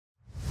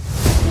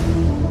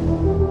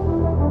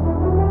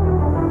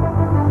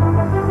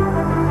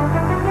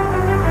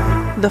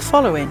The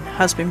following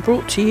has been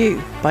brought to you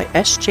by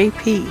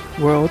SJP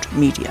World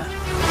Media.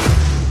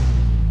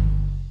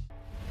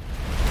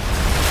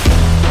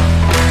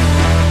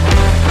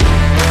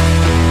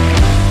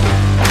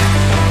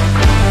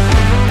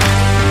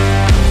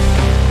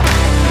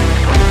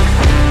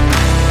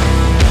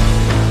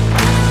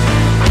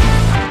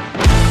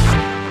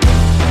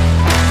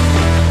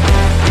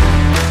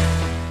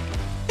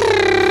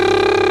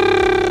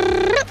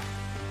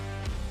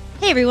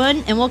 Hey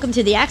everyone, and welcome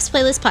to the Axe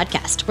Playlist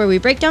Podcast, where we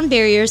break down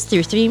barriers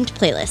through themed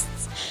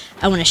playlists.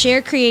 I want to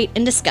share, create,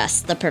 and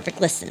discuss the perfect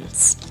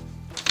listens.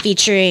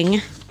 Featuring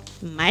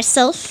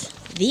myself,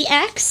 the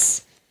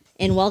Axe,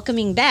 and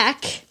welcoming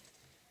back,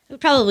 I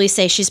would probably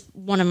say she's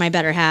one of my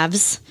better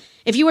halves.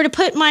 If you were to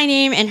put my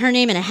name and her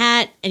name in a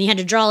hat, and you had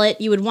to draw it,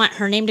 you would want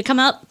her name to come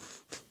up.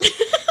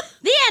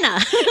 The Anna.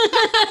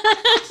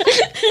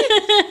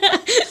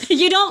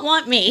 You don't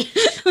want me.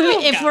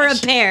 If we're a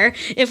pair.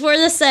 If we're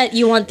the set,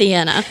 you want the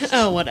Anna.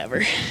 Oh,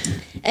 whatever.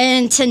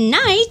 And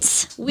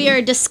tonight, we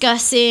are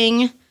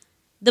discussing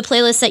the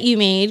playlist that you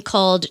made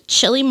called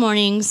Chilly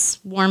Mornings,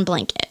 Warm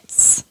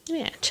Blankets.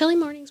 Yeah, Chilly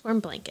Mornings, Warm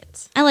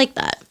Blankets. I like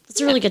that.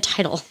 It's a really good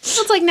title.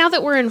 So it's like now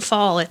that we're in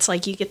fall, it's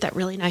like you get that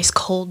really nice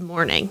cold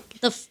morning.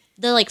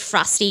 The like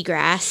frosty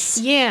grass.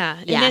 Yeah.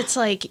 And it's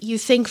like you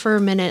think for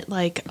a minute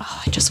like,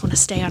 oh, I just want to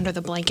stay under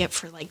the blanket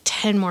for like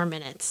 10 more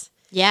minutes.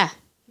 Yeah.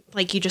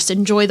 Like you just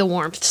enjoy the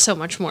warmth so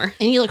much more.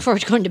 And you look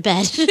forward to going to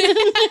bed.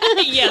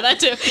 Yeah, that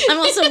too. I'm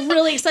also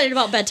really excited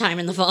about bedtime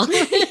in the fall.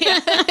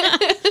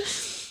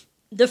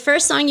 The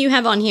first song you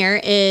have on here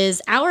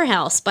is Our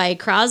House by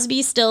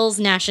Crosby, Stills,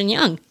 Nash &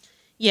 Young.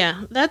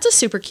 Yeah, that's a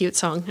super cute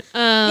song.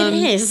 It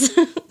is.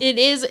 It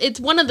is. It's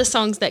one of the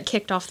songs that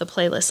kicked off the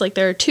playlist. Like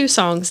there are two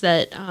songs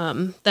that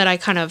that I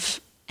kind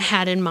of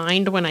had in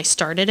mind when I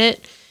started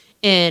it,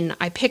 and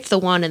I picked the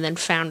one and then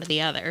found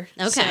the other.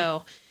 Okay.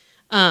 So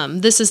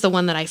this is the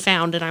one that I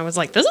found, and I was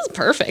like, this is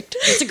perfect.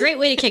 It's a great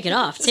way to kick it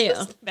off, too.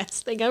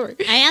 Best thing ever.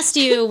 I asked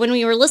you when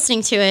we were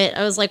listening to it,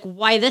 I was like,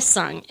 why this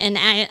song? And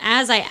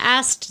as I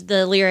asked,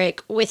 the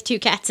lyric, with two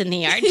cats in the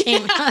yard,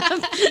 came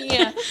up.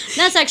 Yeah.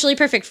 That's actually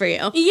perfect for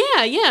you.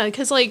 Yeah,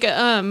 because like,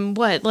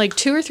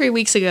 2 or 3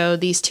 weeks ago,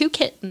 these two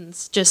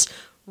kittens just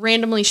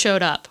randomly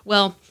showed up.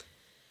 Well,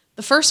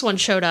 the first one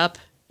showed up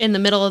in the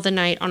middle of the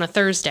night on a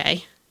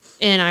Thursday,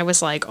 and I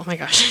was like, oh my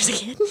gosh, there's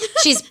a kitten.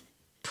 She's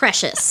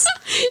precious.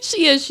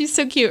 She is. She's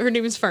so cute. Her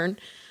name is Fern.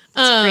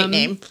 That's a great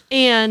name.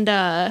 And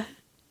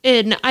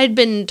I'd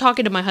been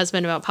talking to my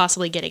husband about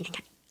possibly getting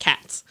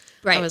cats.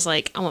 Right. I was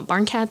like, I want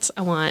barn cats.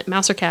 I want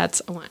mouser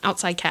cats. I want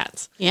outside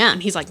cats. Yeah.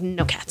 And he's like,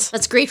 no cats.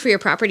 That's great for your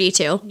property,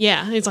 too.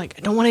 Yeah. He's like,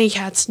 I don't want any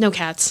cats. No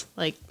cats.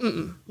 Like,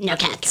 No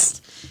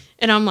cats.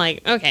 And I'm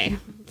like, okay,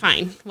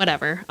 fine,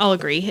 whatever. I'll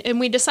agree.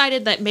 And we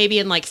decided that maybe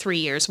in like 3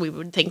 years we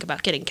would think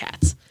about getting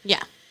cats.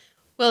 Yeah.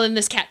 Well, then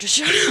this cat just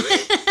showed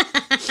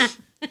up.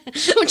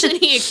 Which then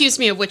he accused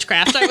me of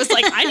witchcraft. I was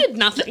like, I did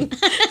nothing.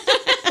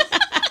 I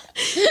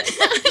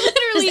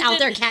literally Just out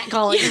there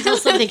catcalling until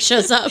something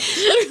shows up.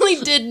 Literally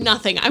did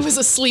nothing. I was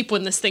asleep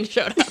when this thing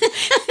showed up.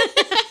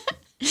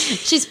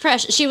 She's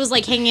precious. She was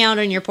like hanging out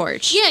on your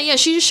porch. Yeah.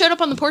 She just showed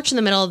up on the porch in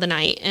the middle of the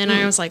night. And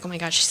I was like, oh my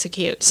gosh, she's so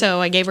cute.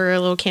 So I gave her a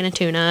little can of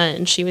tuna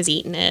and she was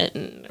eating it.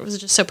 And it was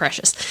just so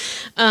precious.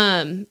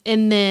 And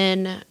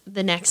then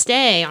the next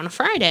day on a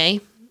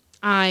Friday,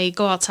 I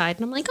go outside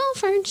and I'm like, oh,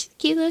 Fern, she's a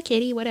cute little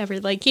kitty, whatever.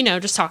 Like,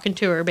 just talking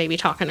to her, baby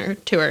talking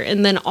to her.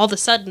 And then all of a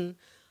sudden,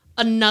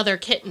 another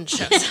kitten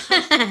shows up.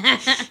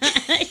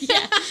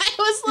 Yeah. I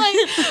was like,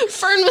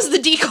 Fern was the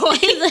decoy.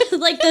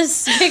 Like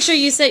this picture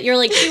you sent, you're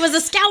like, she was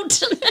a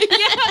scout.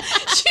 Yeah,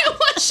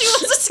 she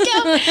was a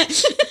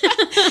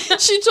scout.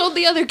 She told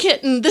the other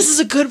kitten, this is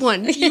a good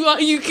one.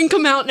 You can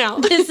come out now.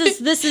 This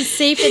is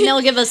safe and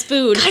they'll give us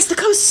food. Guys, the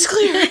coast is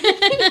clear.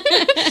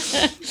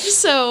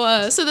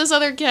 So this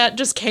other cat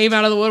just came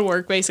out of the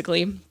woodwork,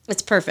 basically.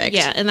 It's perfect.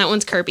 Yeah, and that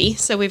one's Kirby.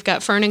 So we've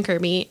got Fern and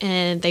Kirby,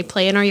 and they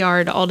play in our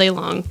yard all day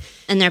long.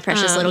 And they're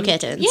precious little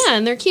kittens. Yeah,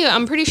 and they're cute.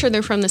 I'm pretty sure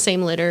they're from the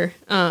same litter.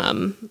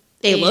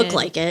 They look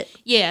like it.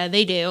 Yeah,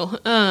 they do.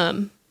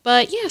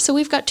 But yeah, so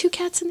we've got two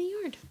cats in the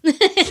yard.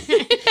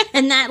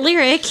 And that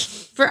lyric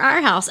for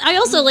Our House. I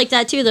also like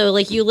that too, though.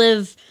 Like you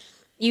live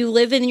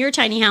in your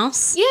tiny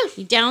house. Yeah.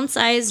 You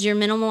downsized, you're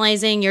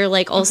minimalizing, you're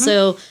like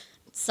also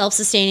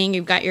self-sustaining.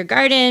 You've got your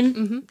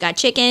garden, got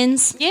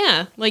chickens.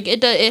 Yeah, like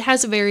it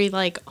has a very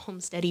like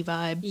homesteady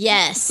vibe.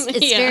 Yes,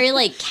 it's very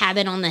like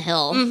cabin on the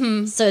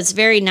hill. So it's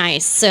very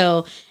nice.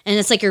 So, and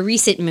it's like a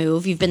recent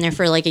move. You've been there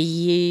for like a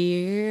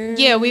year.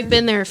 Yeah, we've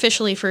been there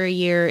officially for a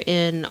year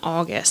in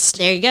August.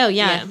 There you go.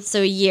 Yeah.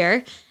 So a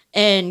year.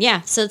 And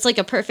yeah, so it's like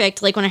a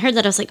perfect, like when I heard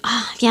that, I was like,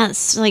 oh yeah,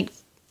 it's like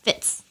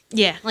fits.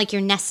 Yeah. Like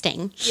you're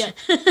nesting. Yeah.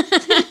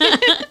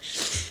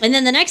 And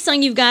then the next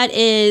song you've got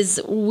is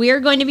We're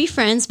Going to Be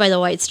Friends by the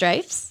White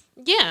Stripes.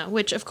 Yeah,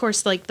 which of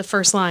course, like the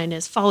first line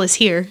is fall is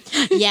here.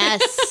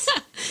 Yes,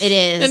 it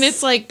is. And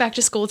it's like back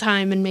to school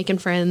time and making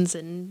friends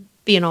and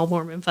being all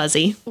warm and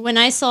fuzzy. When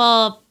I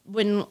saw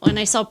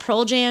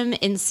Pearl Jam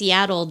in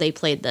Seattle, they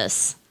played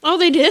this. Oh,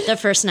 they did? The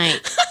first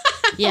night.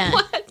 Yeah.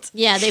 What?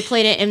 Yeah, they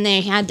played it, and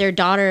they had their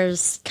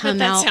daughters come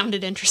That out.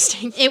 sounded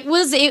interesting. It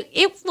was.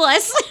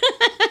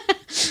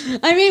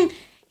 I mean,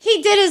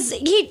 he did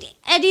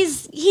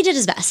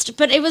his best,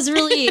 but it was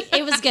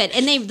good.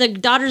 And the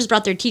daughters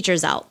brought their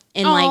teachers out,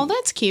 and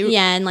that's cute.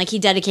 Yeah, and he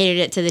dedicated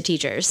it to the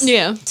teachers.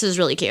 Yeah, so it was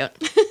really cute.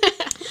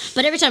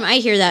 But every time I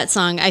hear that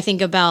song, I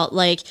think about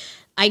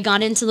I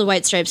got into the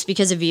White Stripes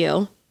because of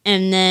you,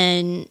 and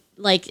then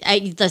I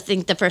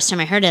think the first time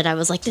I heard it, I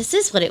was like, this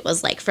is what it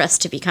was like for us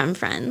to become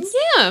friends.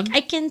 Yeah,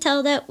 I can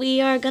tell that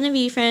we are gonna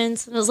be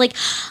friends. And I was like,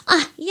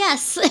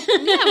 yes.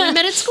 Yeah, we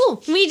met at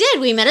school. We did.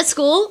 We met at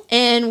school,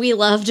 and we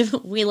loved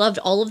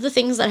all of the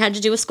things that had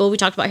to do with school. We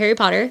talked about Harry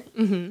Potter,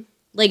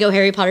 Lego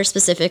Harry Potter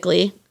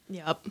specifically.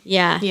 Yep.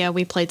 Yeah. Yeah,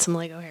 we played some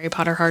Lego Harry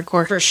Potter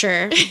hardcore For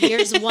sure.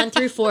 Years 1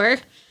 through 4.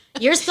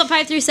 Years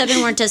 5 through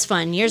 7 weren't as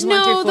fun. Years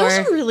 1 through 4. No,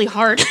 those were really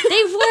hard.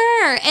 They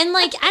were, and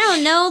I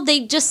don't know.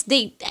 They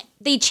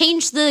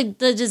changed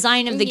the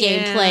design of the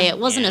gameplay. It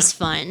wasn't as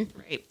fun.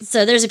 Right.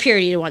 So there's a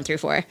purity to 1 through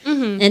 4,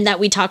 and that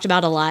we talked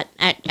about a lot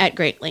at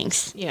great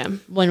length. Yeah.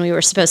 When we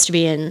were supposed to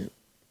be in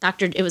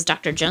it was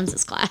Dr.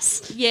 Jones's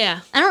class.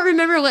 Yeah. I don't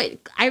remember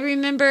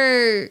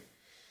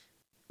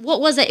what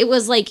was it? It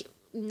was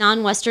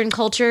non-Western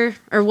culture,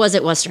 or was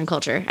it Western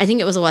culture? I think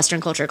it was a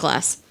Western culture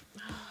class.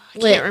 I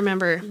can't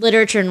remember.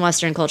 Literature and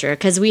Western culture,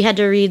 because we had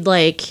to read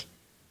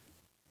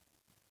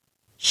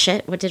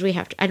shit, what did we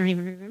have to? I don't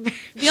even remember.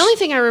 The only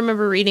thing I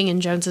remember reading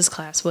in Jones's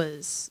class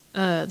was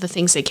the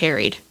things they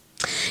carried.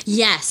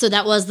 Yeah, so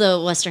that was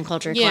the Western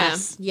culture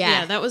class.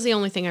 Yeah, that was the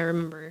only thing I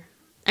remember.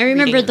 I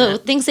remember the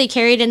things they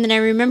carried, and then I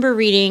remember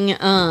reading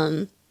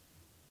that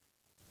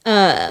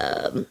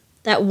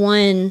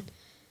one.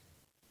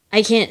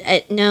 I can't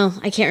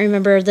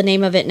remember the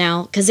name of it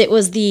now, because it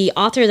was the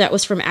author that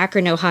was from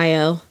Akron,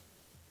 Ohio,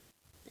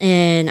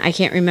 and I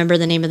can't remember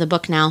the name of the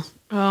book now.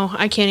 Oh,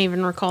 I can't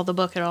even recall the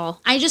book at all.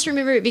 I just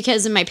remember it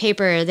because in my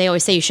paper, they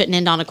always say you shouldn't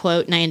end on a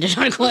quote, and I ended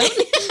on a quote.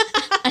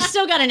 I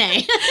still got an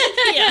A.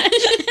 Yeah.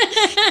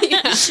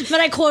 But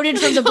I quoted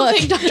from the I book. don't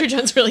think Dr.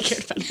 Jones really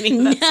cared about any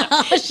of that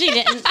stuff. No, she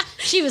didn't.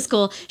 She was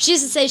cool. She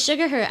used to say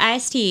sugar her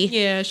iced tea.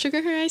 Yeah,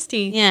 sugar her iced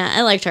tea. Yeah,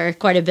 I liked her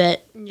quite a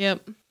bit.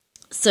 Yep.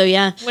 So,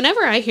 yeah.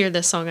 Whenever I hear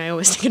this song, I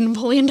always think of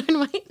Napoleon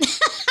Dynamite.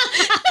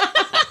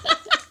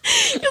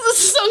 Because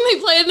it's the song they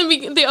play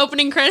in the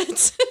opening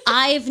credits.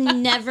 I've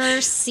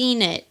never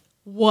seen it.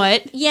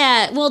 What?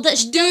 Yeah, well,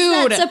 does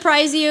that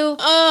surprise you?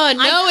 No,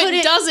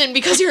 it doesn't,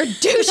 because you're a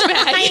douchebag.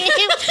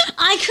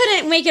 I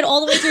couldn't make it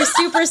all the way through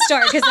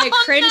Superstar because I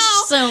cringed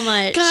so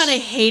much. God, I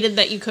hated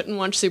that you couldn't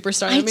watch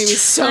Superstar. That made me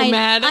so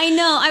mad. I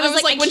know. I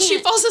was like, when she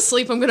falls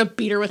asleep, I'm going to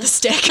beat her with a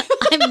stick.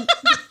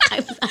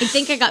 I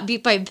think I got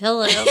beat by a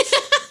pillow. It's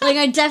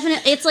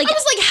like... I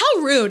was like,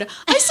 how rude.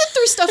 I sit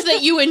through stuff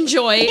that you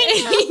enjoy, and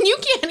you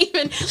can't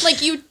even...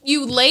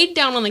 you laid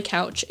down on the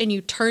couch, and you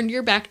turned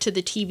your back to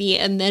the TV,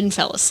 and then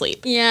fell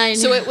asleep. Yeah, I know.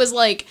 So it was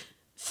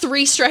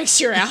 3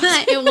 strikes, you're out.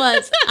 It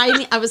was.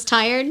 I was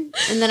tired,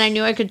 and then I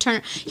knew I could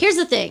turn... Here's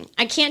the thing.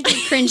 I can't do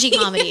cringy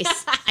comedies.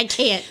 I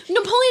can't.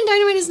 Napoleon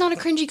Dynamite is not a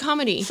cringy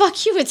comedy.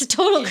 Fuck you, it's a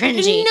total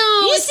cringy.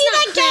 No, you it's see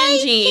not that guy?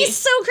 cringy. He's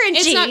so cringy.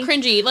 It's not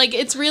cringy.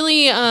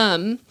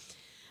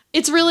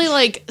 It's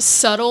really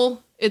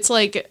subtle. It's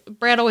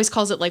Brad always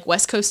calls it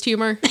West Coast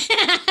humor.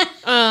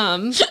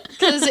 Because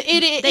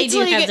they do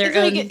have their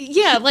own.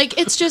 Yeah,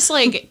 it's just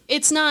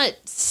it's not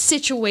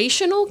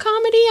situational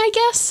comedy, I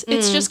guess.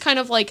 It's just kind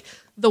of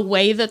the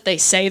way that they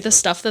say the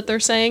stuff that they're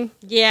saying.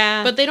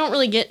 Yeah. But they don't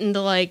really get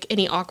into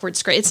any awkward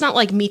script. It's not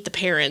like Meet the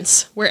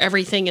Parents, where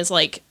everything is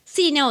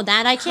See, no,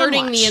 that I can't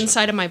hurting the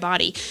inside of my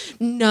body.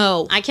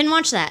 No. I can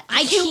watch that.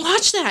 I can't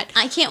watch that.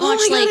 I can't watch,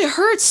 oh my God, it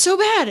hurts so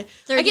bad.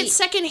 30... I get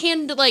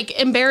secondhand,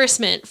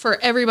 embarrassment for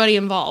everybody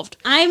involved.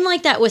 I'm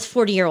like that with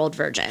 40-Year-Old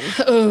Virgin.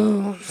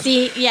 Oh.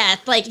 See, yeah,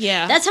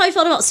 yeah. That's how I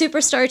felt about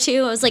Superstar,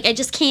 too. I was like, I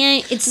just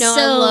can't.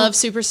 I love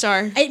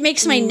Superstar. It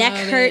makes my neck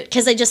hurt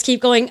because I just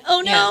keep going,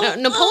 oh, no. Yeah,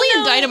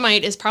 Napoleon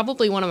Dynamite is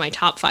probably one of my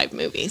top 5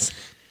 movies.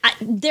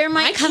 There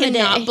might come a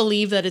day. I cannot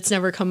believe that it's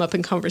never come up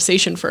in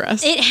conversation for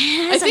us. It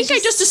has. I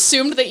just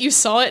assumed that you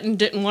saw it and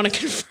didn't want to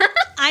confirm.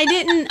 I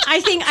didn't. I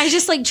think I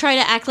just try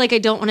to act like I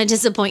don't want to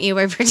disappoint you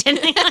by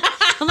pretending.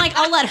 I'm like,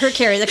 I'll let her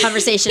carry the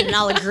conversation and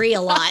I'll agree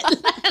a lot.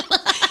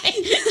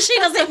 She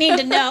doesn't need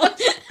to know.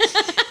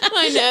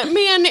 I know.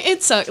 Man,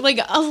 it sucks.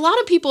 A lot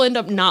of people end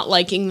up not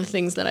liking the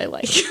things that I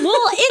like.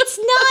 Well, it's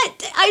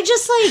not. I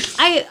just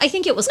I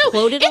think it was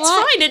quoted a lot. It's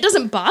fine. It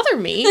doesn't bother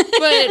me.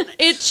 But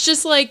it's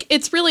just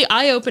it's really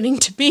eye-opening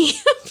to me.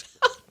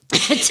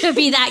 To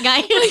be that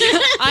guy.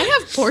 I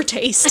have poor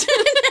taste.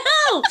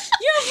 No,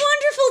 you have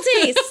wonderful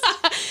taste.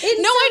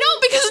 No, I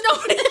don't, because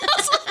nobody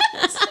else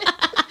does.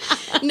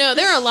 No,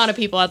 there are a lot of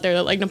people out there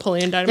that like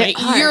Napoleon Dynamite.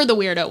 There are. You're the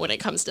weirdo when it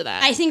comes to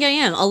that. I think I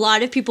am. A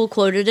lot of people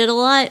quoted it a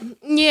lot.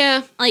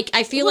 Yeah. Like,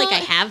 I feel like I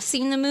Well, have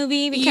seen the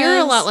movie because... You're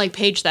a lot like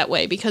Paige that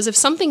way, because if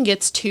something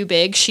gets too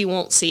big, she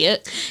won't see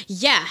it.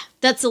 Yeah,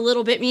 that's a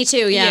little bit me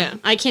too, yeah.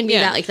 I can be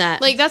that like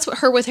that. Like, that's what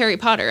her with Harry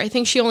Potter. I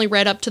think she only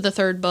read up to the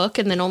 3rd book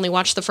and then only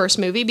watched the first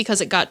movie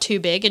because it got too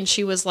big, and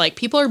she was like,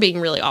 people are being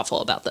really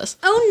awful about this.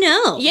 Oh,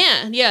 no.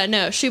 Yeah,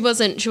 no, she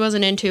wasn't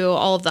into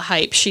all of the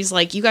hype. She's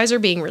like, you guys are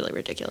being really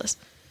ridiculous.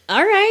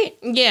 All right.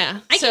 Yeah.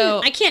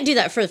 I can't do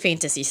that for the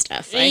fantasy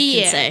stuff, I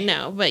can say.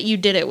 No, but you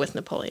did it with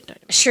Napoleon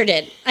Dynamite. Sure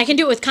did. I can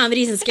do it with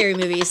comedies and scary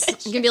movies.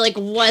 You can be like,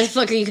 what the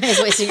fuck are you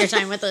guys wasting your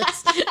time with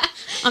this?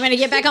 I'm going to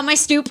get back on my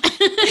stoop.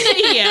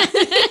 Yeah.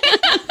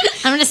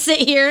 I'm going to sit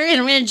here and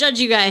I'm going to judge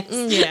you guys.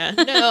 Yeah.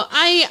 No,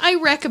 I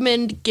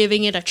recommend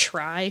giving it a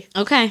try.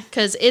 Okay.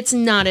 Because it's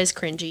not as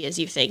cringy as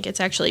you think. It's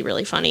actually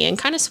really funny and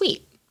kind of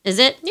sweet. Is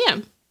it? Yeah.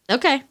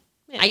 Okay.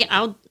 Yeah.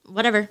 I'll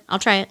whatever. I'll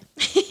try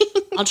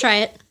it. I'll try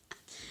it.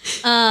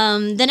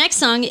 The next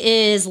song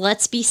is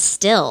Let's Be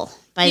Still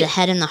by The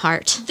Head and the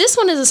Heart. This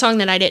one is a song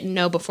that I didn't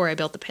know before I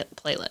built the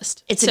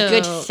playlist. It's a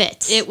good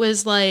fit. It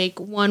was like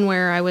one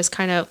where I was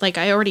kind of like,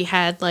 I already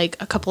had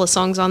like a couple of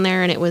songs on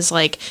there, and it was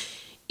like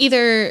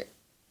either,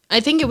 I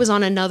think it was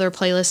on another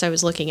playlist I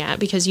was looking at,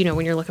 because, you know,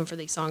 when you're looking for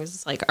these songs,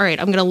 it's like, all right,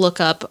 I'm going to look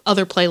up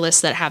other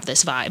playlists that have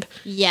this vibe.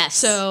 Yes.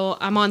 So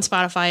I'm on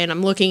Spotify and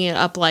I'm looking it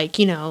up, like,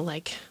 you know,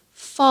 like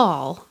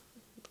fall,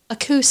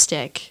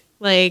 acoustic,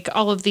 like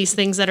all of these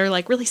things that are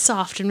like really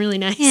soft and really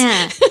nice.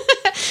 Yeah.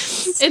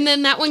 And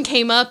then that one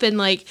came up, and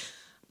like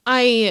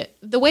the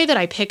way that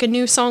I pick a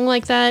new song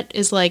like that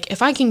is like,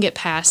 if I can get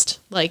past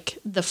like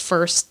the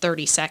first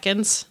 30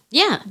 seconds,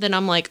 Yeah. then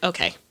I'm like,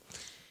 okay.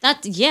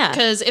 Yeah.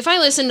 Because if I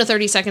listen to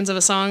 30 seconds of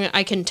a song,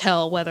 I can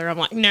tell whether I'm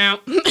like, no.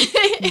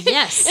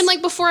 Yes. And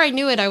like before I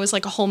knew it, I was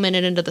like a whole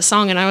minute into the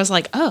song, and I was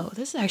like, oh,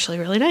 this is actually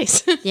really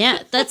nice. Yeah.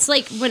 That's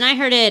like, when I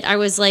heard it, I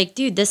was like,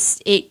 dude,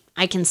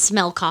 I can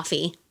smell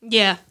coffee,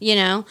 Yeah. you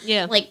know?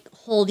 Yeah. Like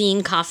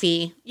holding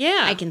coffee.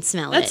 Yeah. I can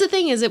smell That's it. the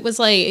thing, is it was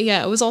like,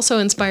 yeah, it was also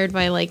inspired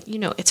by like, you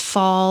know, it's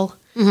fall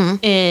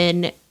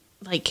in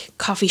like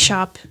coffee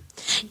shop.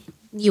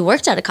 You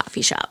worked at a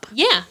coffee shop.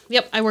 Yeah.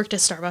 Yep. I worked at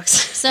Starbucks.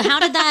 So how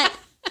did that,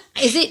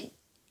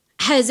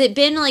 has it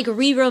been like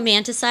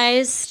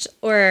re-romanticized,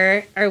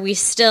 or are we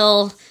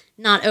still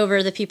not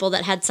over the people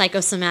that had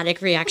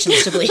psychosomatic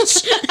reactions to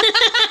bleach?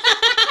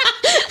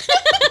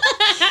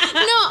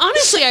 No,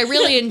 honestly, I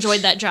really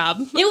enjoyed that job.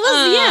 It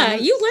was, yeah.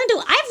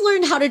 I've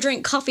learned how to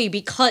drink coffee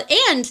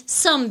and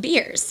some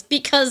beers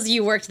because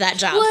you worked that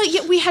job. Well,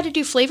 yeah, we had to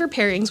do flavor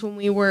pairings when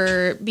we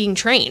were being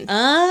trained.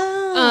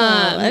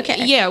 Oh,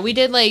 okay. Yeah, we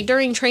did like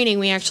during training,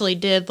 we actually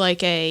did like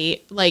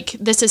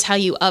this is how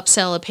you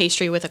upsell a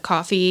pastry with a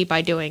coffee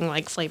by doing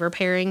like flavor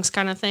pairings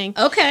kind of thing.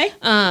 Okay.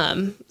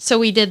 So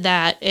we did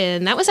that,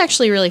 and that was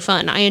actually really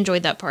fun. I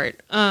enjoyed that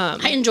part.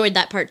 I enjoyed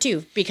that part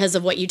too because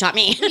of what you taught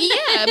me.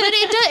 Yeah, but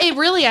it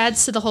really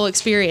adds to the whole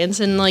experience,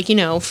 and like, you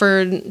know,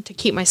 to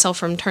keep myself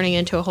from turning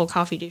into a whole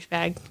coffee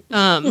douchebag.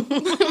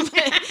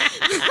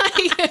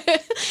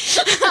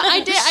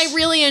 I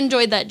really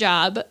enjoyed that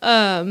job.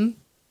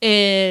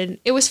 And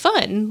it was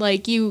fun.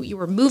 Like you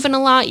were moving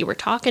a lot, you were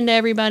talking to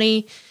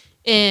everybody,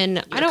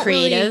 and I don't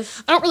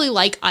really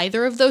like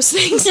either of those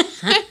things.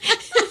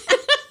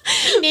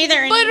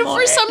 Neither But anymore.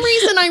 for some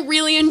reason, I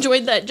really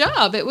enjoyed that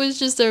job. It was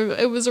just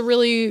it was a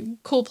really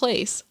cool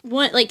place.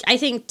 I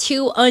think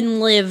two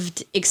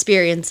unlived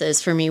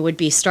experiences for me would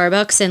be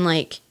Starbucks and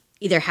like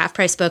either Half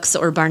Price Books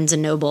or Barnes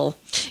and Noble.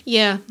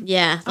 Yeah.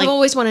 Yeah. I've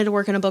always wanted to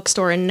work in a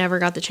bookstore and never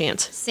got the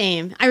chance.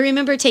 Same. I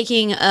remember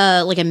taking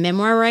a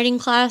memoir writing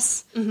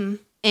class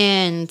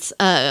and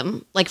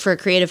like for a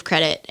creative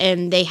credit,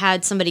 and they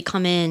had somebody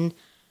come in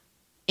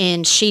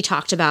and she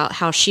talked about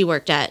how she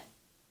worked at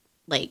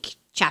like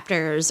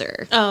Chapters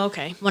or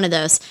one of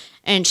those,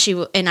 and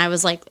I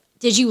was like,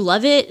 did you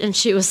love it? And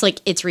she was like,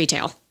 it's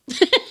retail.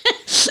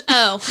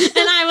 Oh.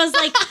 And I was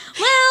like,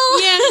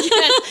 well, yeah,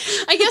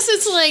 I guess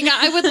it's like,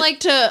 I would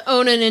like to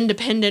own an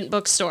independent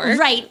bookstore.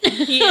 Right.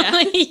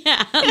 Yeah.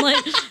 Yeah. I'm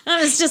like,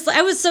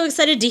 I was so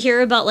excited to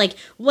hear about like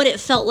what it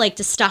felt like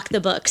to stock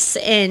the books,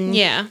 and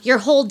your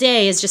whole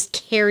day is just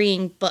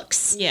carrying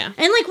books. Yeah.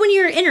 And like when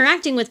you're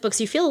interacting with books,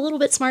 you feel a little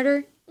bit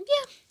smarter.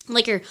 Yeah.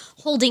 Like you're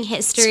holding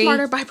history.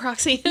 Smarter by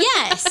proxy.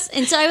 Yes.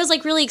 And so I was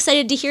like really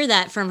excited to hear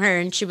that from her,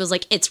 and she was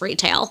like, it's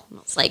retail. And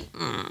I was like,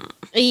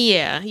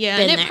 Yeah.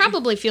 And it there.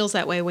 probably feels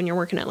that way when you're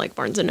working at like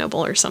Barnes and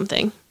Noble or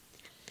something.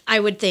 I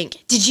would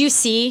think. Did you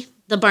see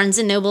the Barnes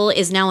and Noble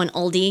is now an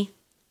oldie?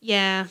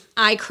 Yeah.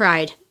 I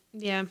cried.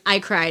 Yeah. I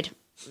cried.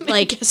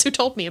 Like, Guess who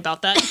told me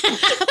about that?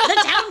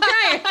 the town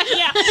crier.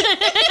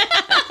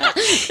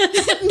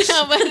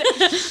 No, but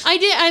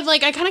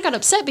I kind of got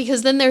upset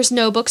because then there's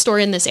no bookstore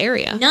in this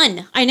area.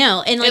 None. I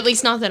know. And like, At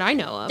least not that I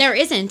know of. there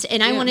isn't.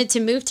 And I wanted to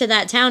move to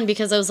that town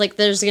because I was like,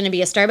 there's going to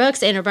be a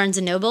Starbucks and a Barnes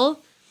and Noble.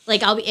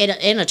 Like, I'll be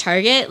in a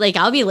Target. Like,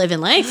 I'll be living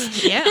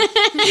life. Yeah.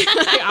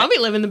 I'll be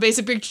living the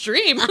basic bitch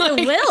dream. I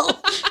will.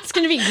 It's It's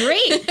going to be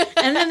great.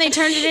 And then they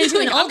turned it into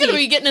an I'm going to oldie.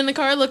 be getting in the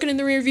car, looking in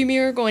the rearview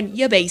mirror, going,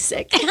 "You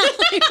basic."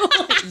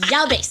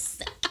 Yeah,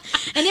 basic.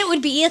 And it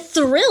would be a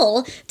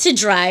thrill to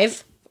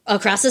drive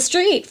across the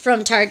street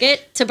from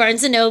Target to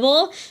Barnes &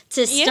 Noble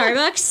to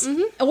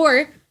Starbucks.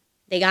 Or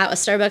they got a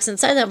Starbucks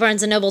inside that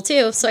Barnes & Noble,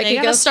 too. So I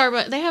could go.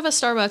 They have a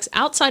Starbucks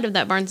outside of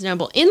that Barnes &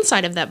 Noble,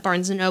 inside of that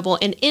Barnes & Noble,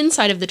 and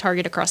inside of the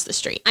Target across the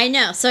street. I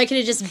know. So I could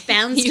have just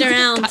bounced You've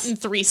around gotten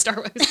 3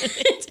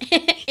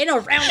 Starbucks in a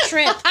round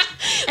trip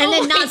and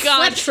then not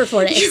slept for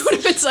 4 days. You would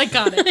have been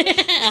psychotic.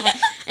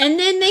 And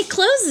then they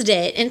closed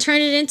it and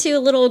turned it into a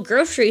little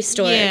grocery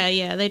store.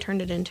 Yeah, they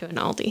turned it into an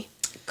Aldi.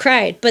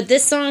 Cried. But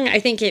this song, I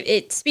think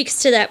it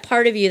speaks to that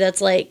part of you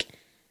that's like,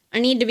 I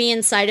need to be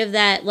inside of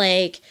that,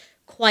 like,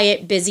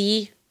 quiet,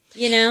 busy,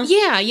 you know?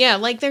 Yeah,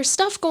 like there's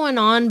stuff going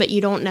on, but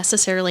you don't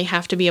necessarily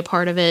have to be a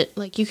part of it.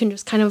 Like you can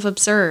just kind of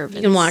observe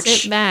and watch.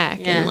 sit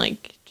back and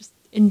like just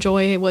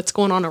enjoy what's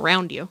going on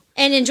around you.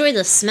 And enjoy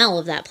the smell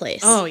of that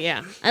place. Oh,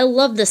 yeah. I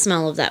love the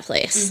smell of that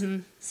place.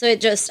 Mm-hmm. So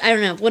it just, I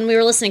don't know, when we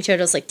were listening to it,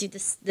 I was like, dude,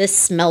 this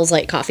smells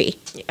like coffee.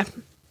 Yeah.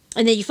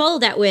 And then you follow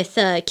that with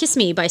Kiss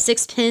Me by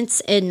Sixpence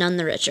and None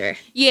the Richer.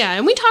 Yeah,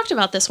 and we talked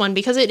about this one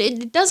because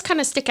it does kind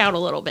of stick out a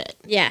little bit.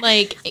 Yeah.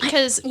 Like,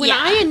 because when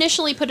I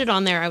initially put it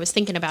on there, I was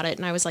thinking about it,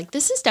 and I was like,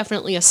 this is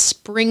definitely a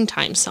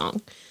springtime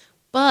song.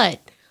 But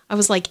I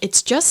was like,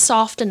 it's just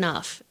soft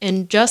enough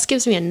and just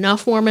gives me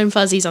enough warm and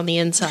fuzzies on the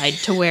inside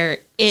to where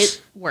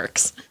it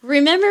works.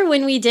 Remember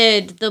when we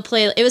did the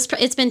play?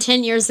 It's been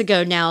 10 years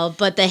ago now,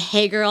 but the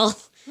Hey Girl.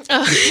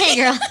 Hey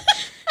Girl.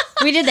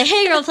 We did the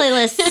Hey Girl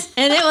playlist,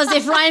 and it was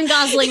if Ryan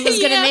Gosling was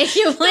going to make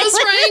you a playlist. Those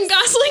Ryan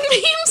Gosling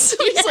memes.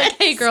 He's like,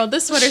 hey girl,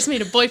 this sweater's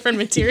made of boyfriend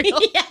material.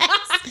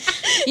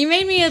 Yes. You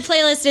made me a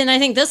playlist, and I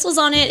think this was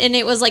on it, and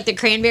it was like the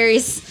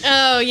Cranberries.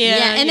 Oh, yeah.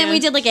 Yeah, and then we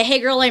did like a Hey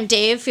Girl, I'm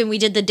Dave, and we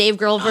did the Dave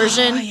Girl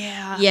version. Oh,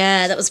 yeah.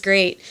 Yeah, that was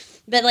great.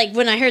 But like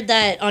when I heard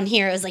that on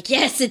here, I was like,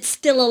 yes, it's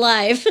still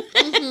alive.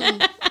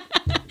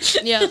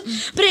 Mm-hmm. Yeah.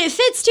 But it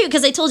fits too,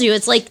 because I told you,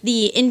 it's like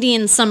the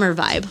Indian summer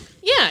vibe.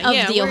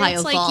 Yeah, the where Ohio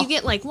it's like fall. you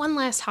get like one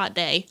last hot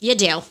day. You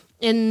do.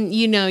 And,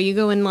 you know, you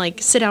go and like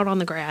sit out on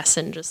the grass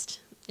and just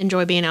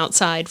enjoy being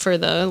outside for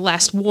the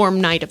last warm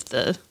night of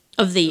the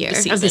year,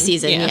 of the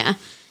season, yeah. yeah.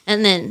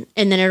 And then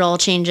it all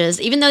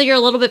changes. Even though you're a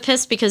little bit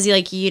pissed because you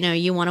like, you know,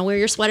 you want to wear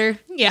your sweater.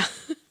 Yeah.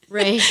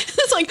 Right.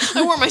 It's like,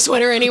 I wore my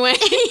sweater anyway.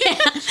 Yeah.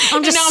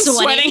 I'm just now I'm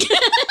sweating.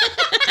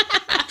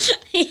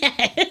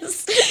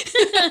 Yes.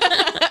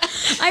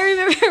 I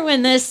remember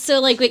when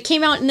it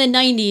came out in the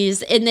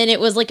 90s, and then it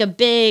was like a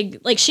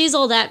big, like She's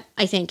All That,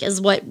 I think,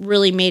 is what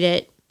really made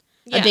it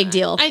a big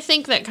deal. I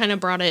think that kind of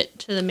brought it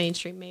to the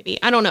mainstream,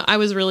 maybe. I don't know. I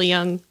was really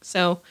young,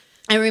 so.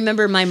 I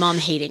remember my mom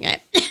hating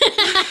it.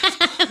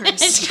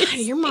 God,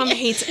 your mom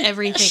hates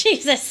everything.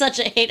 She's such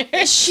a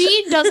hater.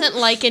 She doesn't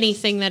like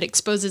anything that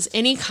exposes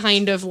any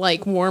kind of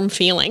like warm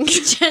feeling.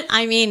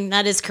 I mean,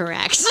 that is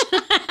correct.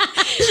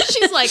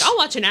 She's like, I'll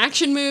watch an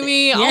action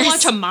movie. I'll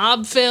watch a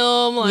mob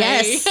film. Like,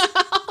 yes.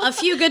 A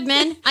Few Good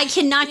Men. I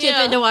cannot get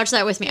Ben to watch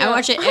that with me. I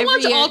watch it every I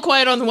watch year. All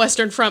Quiet on the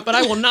Western Front, but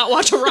I will not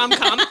watch a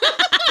rom-com.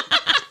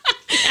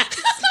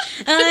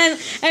 And then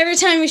every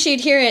time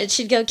she'd hear it,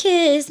 she'd go,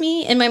 kiss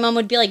me. And my mom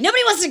would be like,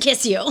 nobody wants to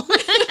kiss you.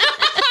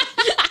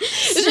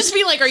 It'd just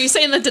be like, are you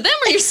saying that to them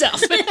or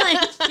yourself?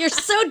 Like, you're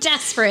so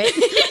desperate.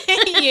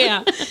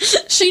 Yeah.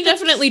 She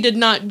definitely did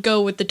not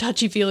go with the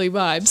touchy-feely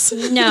vibes.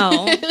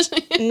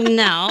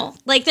 No.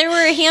 Like, there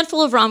were a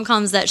handful of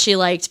rom-coms that she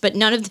liked, but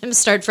none of them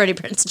starred Freddie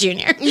Prinze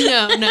Jr.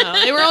 No.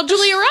 They were all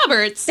Julia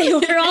Roberts. They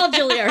were all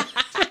Julia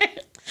Roberts.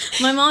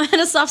 My mom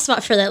had a soft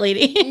spot for that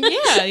lady.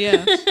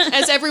 Yeah.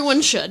 As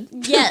everyone should.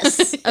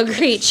 Yes,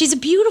 agreed. She's a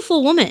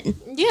beautiful woman.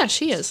 Yeah,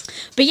 she is.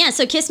 But yeah,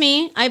 so Kiss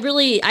Me, I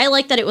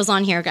like that it was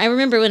on here. I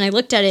remember when I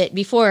looked at it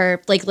before,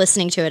 like,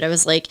 listening to it, I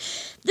was like,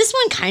 this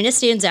one kind of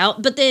stands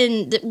out. But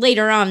then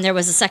later on, there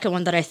was a second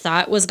one that I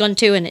thought was going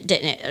to, and it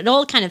didn't. It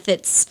all kind of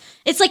fits.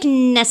 It's like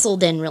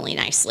nestled in really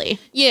nicely.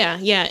 Yeah.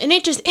 And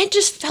it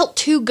just felt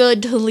too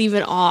good to leave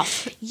it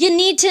off. You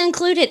need to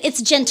include it.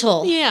 It's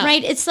gentle. Yeah.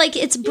 Right? It's like,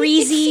 it's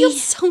breezy. It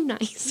feels so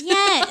nice.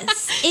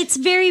 Yes. It's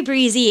very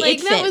breezy. Like,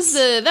 it fits.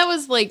 that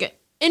was like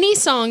any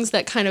songs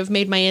that kind of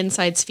made my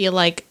insides feel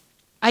like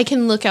I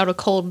can look out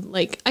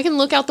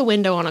the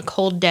window on a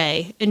cold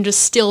day and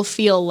just still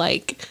feel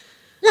like,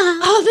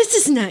 oh, this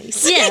is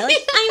nice. Yeah, like,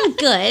 I'm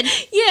good.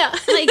 Yeah.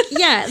 Like,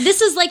 yeah,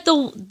 this is like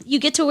you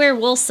get to wear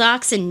wool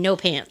socks and no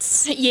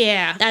pants.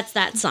 Yeah. That's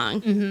that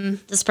song. Mm-hmm.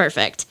 That's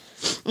perfect.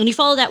 And you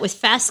follow that with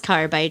Fast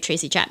Car by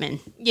Tracy Chapman.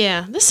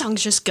 Yeah, this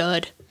song's just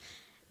good.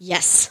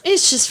 Yes.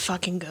 It's just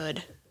fucking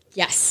good.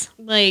 Yes.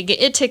 Like,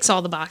 it ticks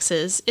all the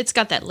boxes. It's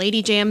got that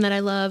lady jam that I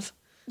love.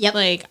 Yep.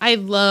 Like, I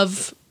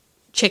love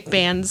chick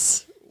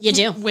bands. You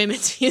do.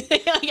 Women's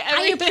music. Like,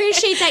 I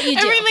appreciate that you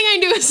do. Everything I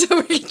do is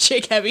so freaking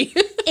chick heavy.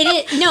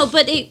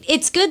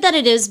 It's good that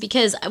it is,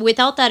 because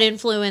without that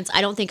influence,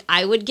 I don't think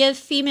I would give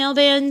female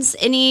bands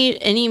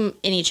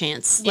any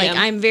chance. Like,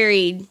 Yeah.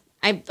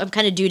 I'm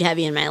kind of dude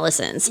heavy in my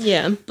listens.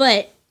 Yeah.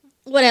 But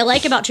what I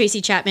like about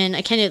Tracy Chapman,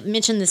 I kind of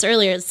mentioned this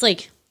earlier, it's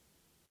like,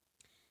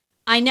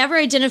 I never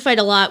identified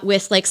a lot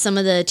with like some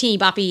of the teeny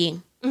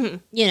boppy,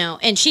 you know,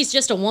 and she's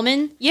just a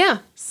woman Yeah.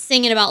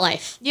 singing about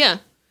life. Yeah.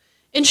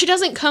 And she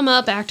doesn't come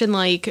up acting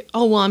like,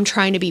 oh, well, I'm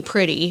trying to be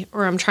pretty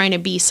or I'm trying to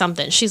be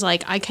something. She's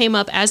like, I came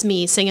up as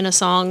me singing a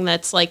song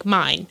that's like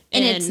mine.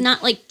 And it's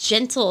not like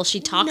gentle. She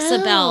talks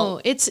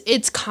about.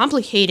 It's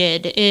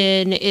complicated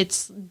and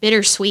it's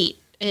bittersweet.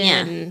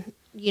 And,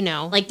 you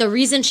know. Like the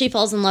reason she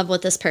falls in love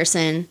with this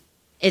person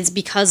is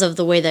because of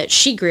the way that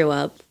she grew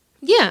up.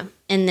 Yeah.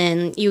 And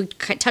then you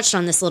touched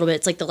on this a little bit.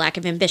 It's like the lack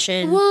of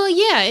ambition. Well,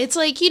 yeah, it's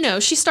like, you know,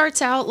 she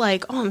starts out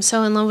like, oh, I'm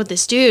so in love with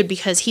this dude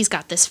because he's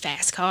got this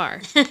fast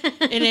car.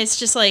 And it's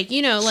just like,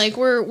 you know, like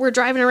we're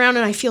driving around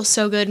and I feel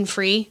so good and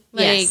free.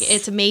 Like,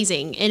 it's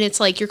amazing. And it's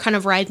like you're kind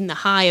of riding the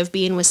high of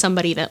being with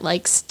somebody that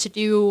likes to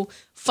do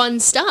fun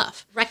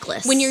stuff.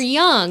 Reckless. When you're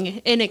young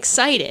and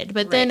excited.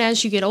 But then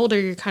as you get older,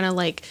 you're kind of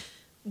like,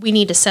 we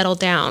need to settle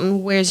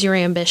down. Where's your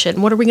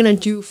ambition? What are we going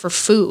to do for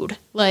food?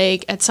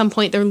 Like, at some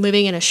point, they're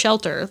living in a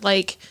shelter.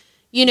 Like,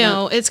 you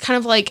know, it's kind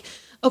of like,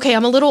 okay,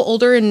 I'm a little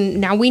older and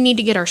now we need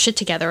to get our shit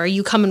together. Are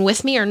you coming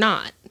with me or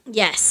not?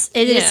 Yes.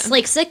 It is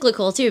like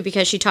cyclical, too,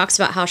 because she talks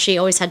about how she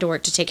always had to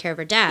work to take care of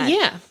her dad.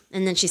 Yeah.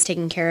 And then she's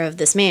taking care of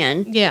this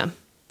man. Yeah.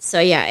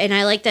 So, yeah. And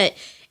I like that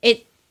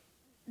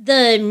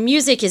the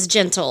music is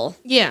gentle.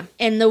 Yeah.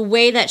 And the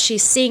way that she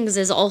sings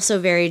is also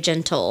very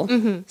gentle.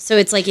 Mm-hmm. So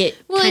it's like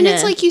and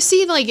it's like you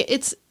see, like,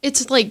 it's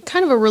like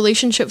kind of a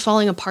relationship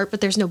falling apart, but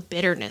there's no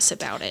bitterness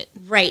about it.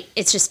 Right.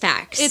 It's just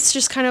facts. It's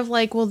just kind of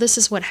like, well, this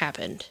is what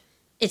happened.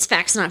 It's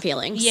facts, not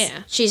feelings.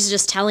 Yeah. She's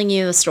just telling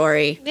you a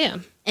story. Yeah.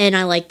 And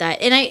I like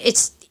that. And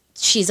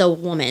she's a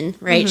woman,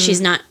 right? Mm-hmm.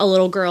 She's not a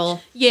little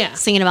girl. Yeah.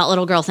 Singing about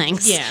little girl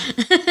things. Yeah.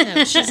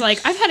 No, she's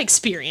like, I've had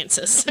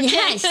experiences. Okay?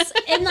 Yes.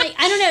 And like,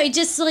 I don't know, it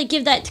just like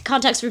give that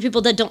context for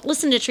people that don't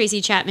listen to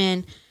Tracy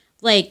Chapman.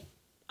 Like,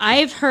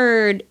 I've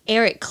heard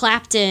Eric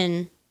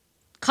Clapton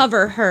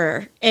cover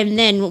her and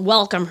then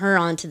welcome her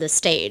onto the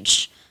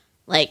stage.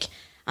 Like,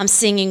 I'm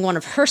singing one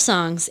of her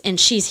songs and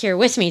she's here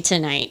with me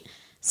tonight.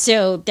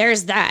 So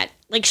there's that.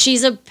 Like,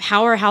 she's a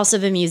powerhouse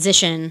of a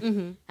musician.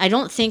 Mm-hmm. I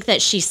don't think that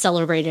she's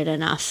celebrated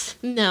enough.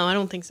 No, I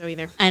don't think so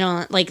either. I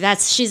don't, like,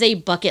 she's a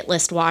bucket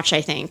list watch,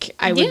 I think.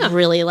 I would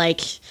really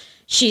like,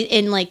 she's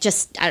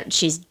jazzy,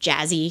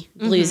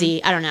 bluesy.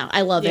 Mm-hmm. I don't know.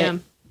 I love it.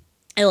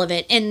 I love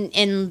it.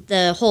 And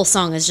the whole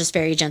song is just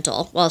very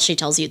gentle while she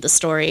tells you the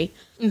story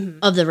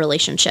of the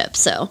relationship.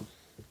 So,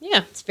 yeah.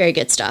 It's very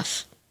good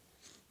stuff.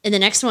 And the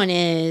next one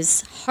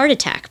is Heart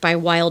Attack by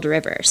Wild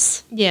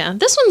Rivers. Yeah,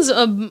 this one's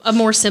a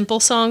more simple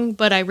song,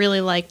 but I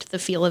really liked the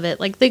feel of it.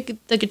 Like, the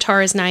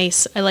guitar is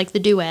nice. I like the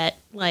duet.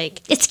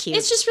 Like, it's cute.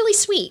 It's just really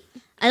sweet.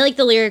 I like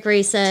the lyric where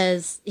he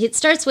says, it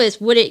starts with,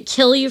 would it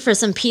kill you for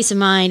some peace of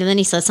mind? And then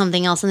he says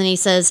something else. And then he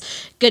says,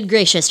 good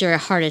gracious, you're a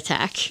heart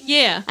attack.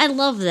 Yeah. I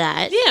love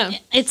that. Yeah.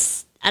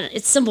 It's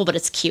simple, but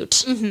it's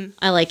cute. Mm-hmm.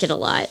 I like it a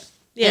lot.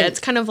 Yeah, it's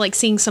kind of like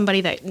seeing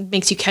somebody that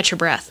makes you catch your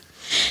breath.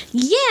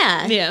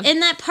 Yeah. Yeah.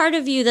 And that part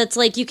of you that's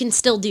like, you can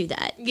still do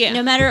that. Yeah.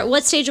 No matter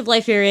what stage of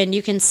life you're in,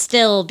 you can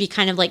still be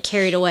kind of like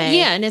carried away.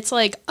 Yeah, and it's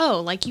like,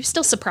 oh, like you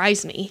still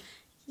surprise me.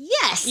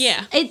 Yes.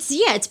 Yeah.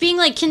 It's being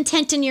like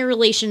content in your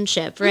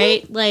relationship,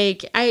 right?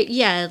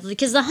 Mm-hmm.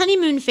 Because the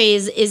honeymoon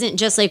phase isn't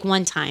just like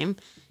one time.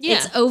 Yeah.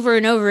 It's over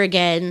and over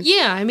again.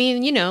 Yeah, I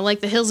mean, you know, like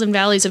the hills and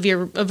valleys of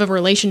a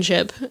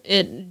relationship,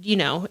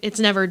 it's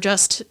never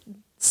just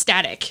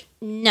static.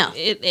 No.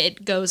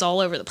 It goes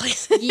all over the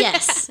place.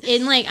 Yes.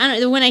 And like, I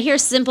don't know, when I hear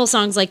simple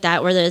songs like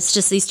that where it's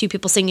just these two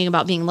people singing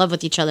about being in love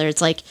with each other,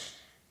 it's like,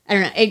 I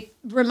don't know, it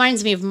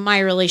reminds me of my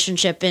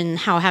relationship and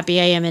how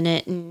happy I am in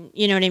it, and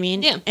you know what I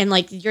mean? Yeah. And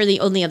like, you're the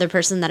only other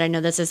person that I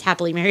know that's as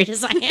happily married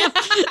as I am.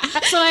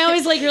 So I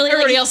always like really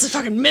Everybody else is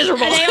fucking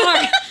miserable. They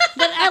are.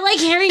 But I like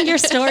hearing your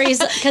stories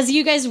because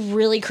you guys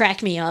really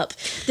crack me up.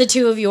 The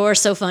two of you are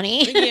so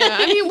funny. Yeah,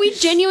 I mean, we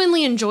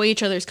genuinely enjoy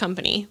each other's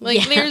company.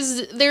 Like,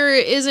 there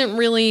isn't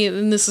really,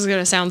 and this is going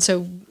to sound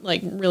so,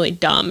 like, really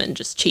dumb and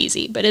just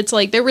cheesy, but it's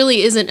like, there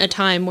really isn't a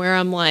time where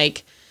I'm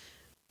like,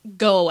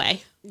 go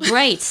away.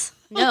 Right.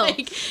 No.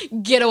 Like,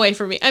 get away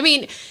from me. I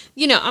mean,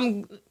 you know,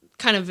 I'm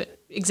kind of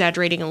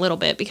exaggerating a little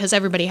bit because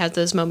everybody has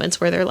those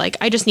moments where they're like,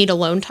 I just need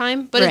alone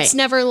time, but it's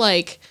never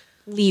like,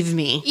 leave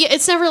me. Yeah,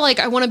 it's never like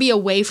I want to be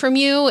away from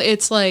you.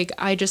 It's like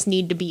I just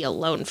need to be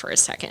alone for a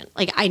second.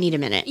 Like, I need a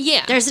minute.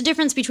 Yeah. There's a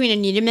difference between I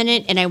need a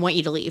minute and I want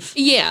you to leave.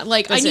 Yeah,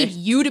 like I need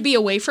you to be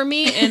away from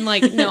me, and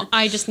like, no,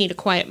 I just need a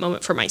quiet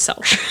moment for myself.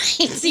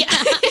 Yeah.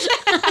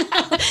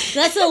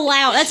 That's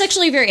allowed. That's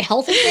actually a very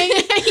healthy thing.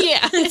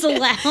 Yeah. It's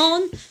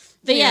allowed.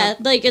 But yeah,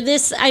 like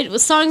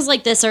songs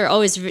like this are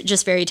always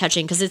just very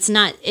touching because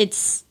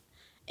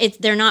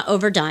they're not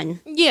overdone.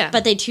 Yeah.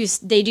 But they do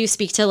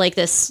speak to like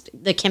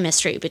the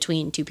chemistry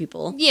between two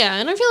people. Yeah,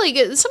 and I feel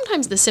like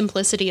sometimes the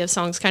simplicity of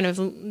songs kind of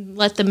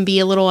let them be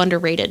a little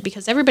underrated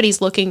because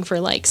everybody's looking for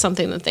like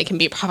something that they can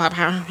be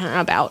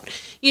about.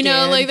 You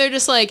know, like they're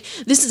just like,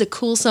 this is a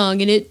cool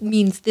song and it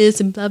means this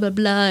and blah, blah,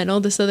 blah and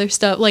all this other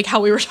stuff. Like how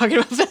we were talking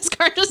about Fast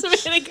Car just a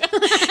minute ago.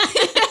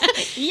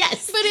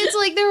 Yes. But it's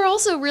like there are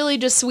also really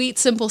just sweet,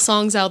 simple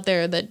songs out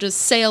there that just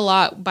say a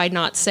lot by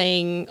not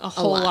saying a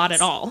whole lot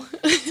at all.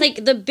 It's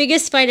like the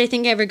biggest fight I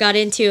think I ever got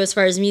into as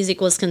far as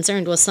music was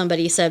concerned was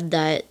somebody said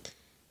that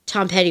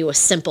Tom Petty was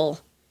simple.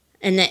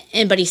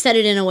 But he said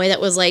it in a way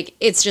that was like,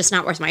 it's just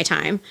not worth my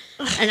time.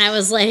 And I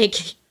was like,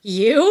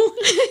 you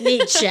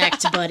need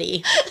checked,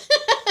 buddy.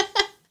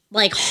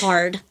 Like,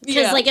 hard.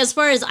 Because, like, as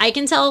far as I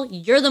can tell,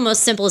 you're the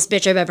most simplest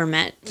bitch I've ever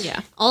met.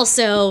 Yeah.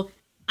 Also,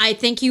 I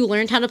think you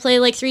learned how to play,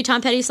 like, 3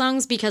 Tom Petty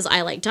songs because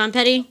I like Tom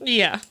Petty.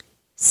 Yeah.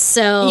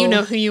 So... You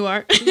know who you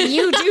are.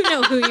 You do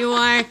know who you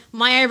are.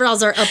 My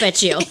eyebrows are up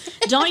at you.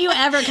 Don't you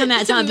ever come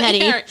at Tom Petty.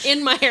 They are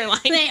in my hairline.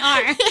 They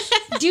are.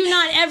 Do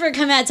not ever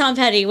come at Tom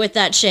Petty with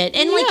that shit.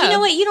 And, like, you know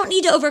what? You don't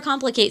need to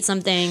overcomplicate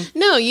something.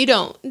 No, you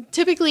don't.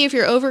 Typically, if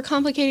you're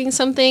overcomplicating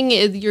something,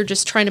 you're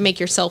just trying to make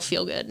yourself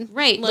feel good.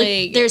 Right.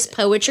 Like there's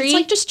poetry. It's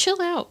like, just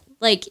chill out.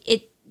 Like,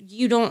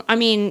 you don't, I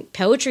mean,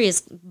 poetry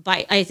is,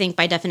 I think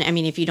by definition, I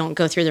mean, if you don't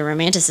go through the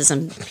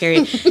romanticism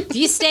period, if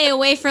you stay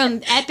away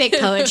from epic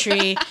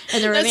poetry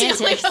and the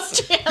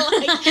romantics,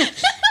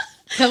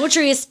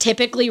 poetry is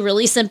typically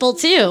really simple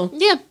too.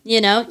 Yeah.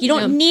 You know, you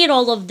don't need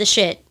all of the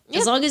shit. Yeah.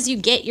 As long as you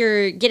get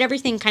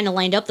everything kind of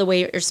lined up the way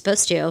you're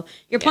supposed to,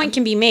 your point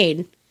can be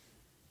made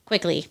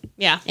quickly.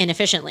 Yeah. And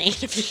efficiently.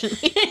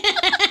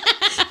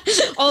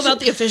 All about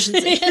the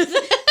efficiency.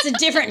 It's a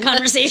different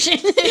conversation.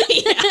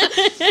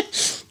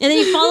 And then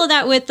you follow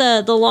that with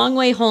the Long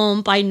Way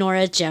Home by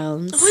Norah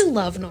Jones. Oh, I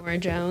love Norah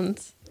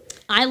Jones.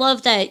 I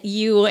love that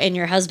you and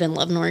your husband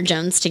love Norah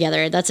Jones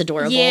together. That's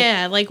adorable.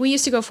 Yeah, like we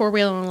used to go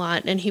 4-wheeling a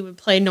lot, and he would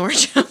play Norah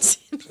Jones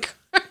in the car.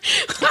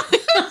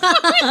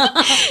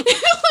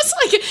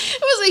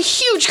 It was a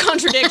huge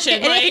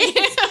contradiction. Like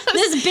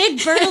this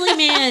big burly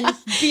man,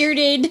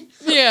 bearded,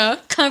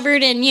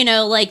 covered in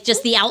like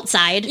just the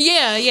outside.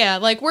 Yeah.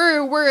 Like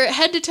we're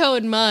head to toe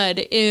in mud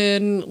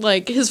in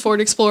like his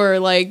Ford Explorer,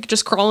 like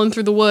just crawling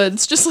through the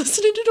woods, just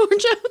listening to Norah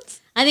Jones.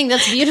 I think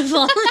that's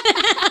beautiful. But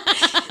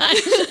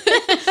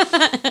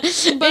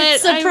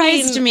it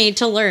surprised me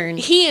to learn.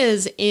 He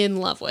is in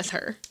love with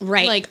her.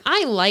 Right. Like,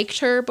 I liked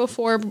her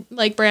before,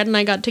 like, Brad and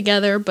I got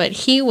together, but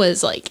he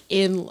was, like,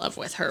 in love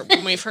with her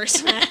when we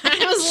first met.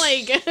 I was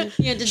like,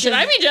 should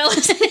I be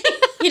jealous?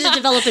 You had to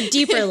develop a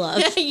deeper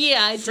love.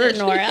 Yeah, I did. For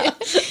Norah.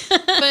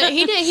 But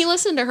he did. He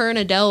listened to her and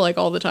Adele, like,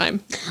 all the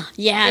time.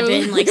 Yeah,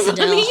 Ben likes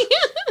Adele.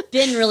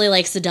 Ben really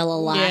likes Adele a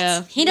lot.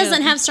 Yeah, he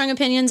doesn't have strong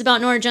opinions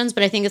about Norah Jones,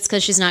 but I think it's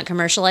because she's not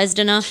commercialized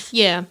enough.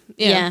 Yeah.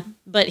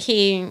 But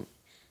he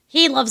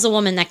loves a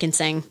woman that can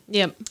sing.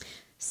 Yep.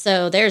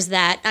 So there's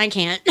that. I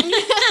can't.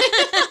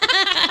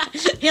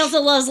 He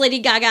also loves Lady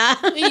Gaga.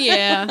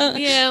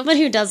 Yeah. But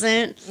who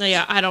doesn't?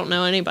 Yeah, I don't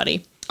know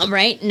anybody.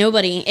 Right?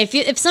 Nobody.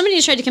 If somebody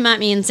tried to come at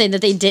me and say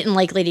that they didn't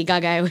like Lady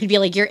Gaga, I would be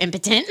like, you're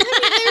impotent. I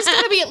mean, there's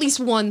got to be at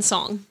least one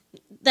song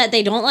that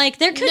they don't like.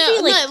 There could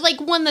be like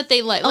one that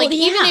they like. Like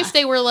even if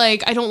they were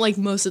like, I don't like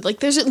most of, like,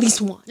 there's at least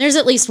one. There's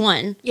at least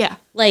one. Yeah.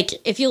 Like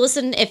if you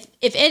listen, if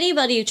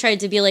anybody tried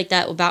to be like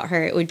that about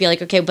her, it would be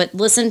like, okay, but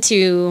listen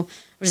to,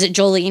 was it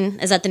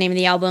Jolene? Is that the name of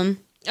the album?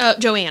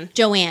 Joanne.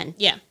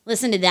 Yeah.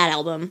 Listen to that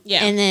album.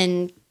 Yeah.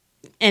 And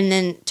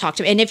then talk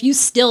to me. And if you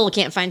still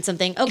can't find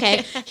something,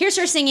 okay, here's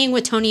her singing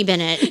with Tony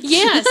Bennett.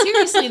 Yeah,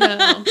 seriously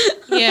though.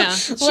 Yeah.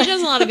 She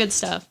does a lot of good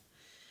stuff.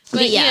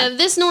 But yeah,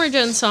 this Norah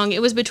Jones song,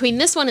 it was between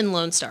this one and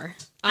Lone Star.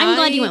 I'm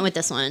glad you went with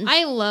this one.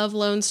 I love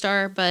Lone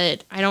Star,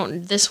 but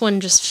this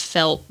one just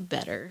felt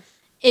better.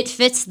 It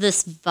fits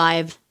this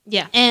vibe.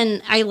 Yeah.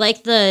 And I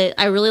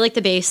really like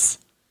the bass.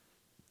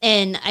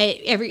 And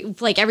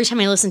every time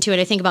I listen to it,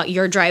 I think about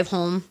your drive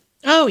home.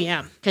 Oh,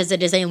 yeah. Because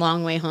it is a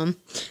long way home.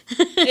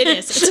 It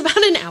is. It's about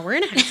an hour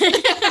and a half.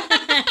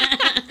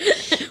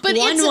 But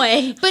One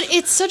way. But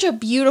it's such a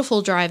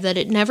beautiful drive that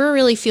it never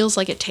really feels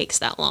like it takes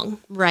that long.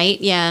 Right,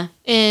 yeah.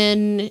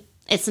 And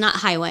it's not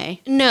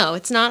highway. No,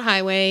 it's not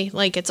highway.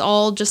 Like, it's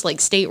all just, like,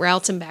 state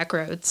routes and back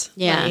roads.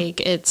 Yeah. Like,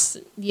 it's,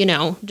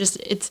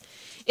 it's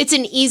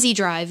an easy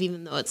drive,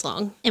 even though it's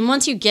long. And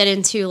once you get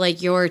into,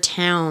 like, your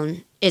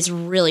town, it's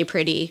really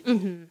pretty.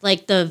 Mm-hmm.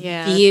 Like, the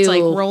view. It's,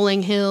 like,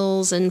 rolling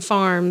hills and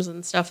farms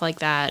and stuff like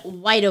that.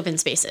 Wide open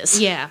spaces.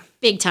 Yeah.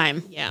 Big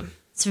time. Yeah.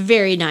 It's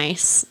very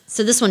nice.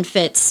 So this one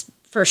fits,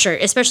 for sure.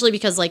 Especially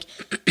because, like,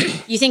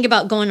 you think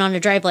about going on a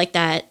drive like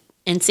that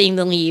and seeing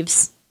the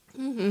leaves.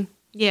 Mm-hmm.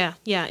 Yeah.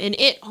 And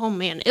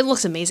it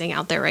looks amazing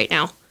out there right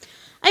now.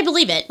 I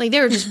believe it. Like,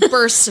 there are just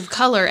bursts of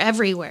color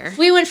everywhere.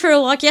 We went for a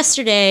walk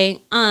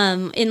yesterday,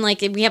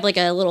 we have, like,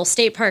 a little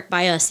state park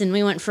by us, and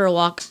we went for a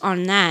walk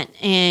on that,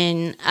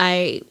 and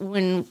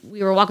when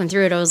we were walking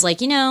through it, I was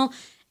like, Anna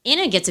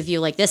gets a view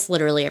like this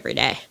literally every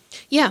day.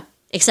 Yeah.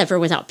 Except for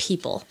without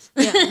people.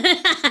 Yeah.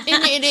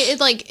 And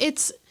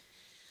it's,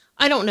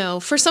 I don't know,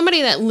 for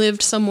somebody that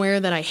lived somewhere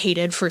that I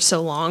hated for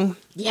so long.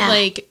 Yeah.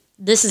 Like,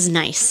 this is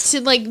nice.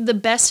 To, like, the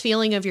best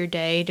feeling of your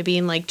day to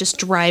being, like, just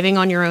driving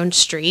on your own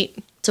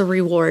street. It's a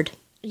reward.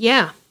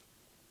 Yeah.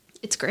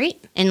 It's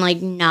great. And,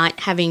 like,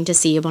 not having to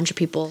see a bunch of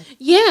people.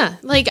 Yeah.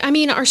 Like, I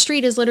mean, our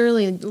street is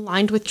literally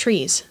lined with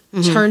trees.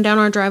 Mm-hmm. Turn down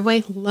our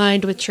driveway,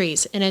 lined with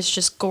trees. And it's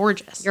just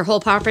gorgeous. Your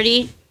whole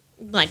property?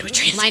 Lined with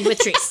trees. Lined with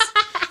trees.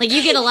 Like,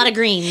 you get a lot of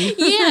green.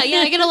 Yeah,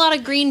 I get a lot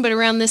of green, but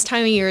around this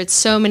time of year, it's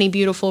so many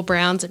beautiful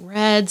browns and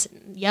reds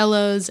and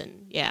yellows,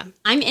 and yeah.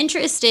 I'm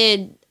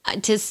interested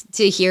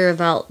to hear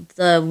about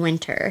the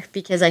winter,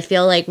 because I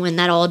feel like when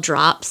that all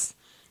drops,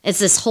 it's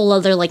this whole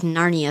other, like,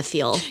 Narnia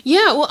feel.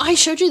 Yeah, well, I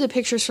showed you the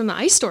pictures from the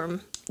ice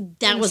storm.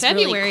 That was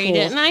February, really cool.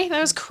 didn't I? That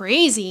was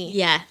crazy.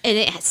 Yeah, and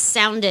it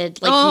sounded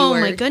like oh you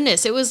were... my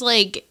goodness, it was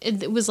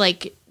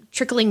like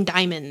trickling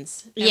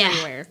diamonds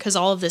everywhere, because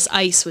all of this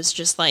ice was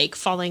just like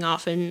falling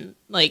off, and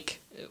like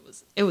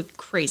it was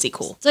crazy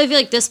cool. So I feel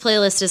like this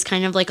playlist is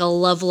kind of like a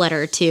love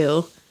letter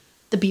to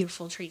the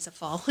beautiful trees of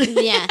fall.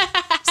 Yeah,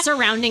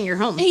 surrounding your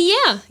home.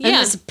 Yeah. And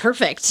it's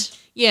perfect.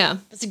 Yeah,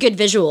 it's a good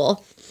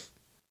visual.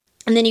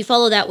 And then you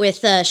follow that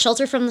with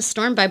 "Shelter from the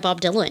Storm" by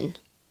Bob Dylan.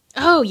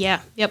 Oh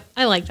yeah, yep,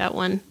 I like that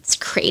one. It's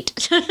great.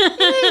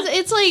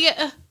 It's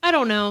like I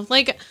don't know,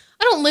 like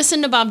I don't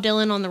listen to Bob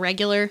Dylan on the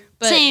regular,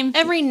 but Same.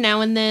 Every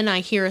now and then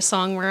I hear a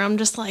song where I'm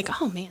just like,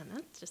 oh man,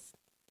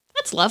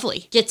 that's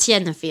lovely. Gets you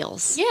in the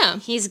feels. Yeah,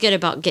 he's good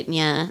about getting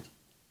you,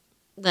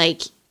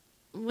 like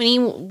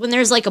when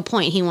there's like a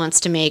point he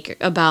wants to make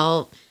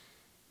about,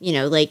 you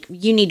know, like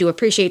you need to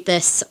appreciate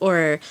this,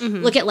 or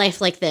look at life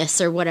like this,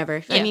 or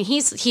whatever. Yeah. I mean,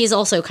 he's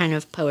also kind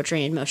of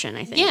poetry in motion,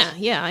 I think.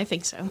 Yeah, I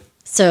think so.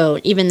 So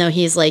even though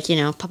he's like, you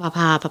know,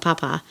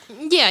 pa.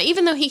 Yeah,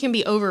 even though he can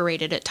be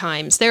overrated at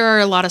times, there are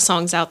a lot of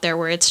songs out there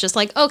where it's just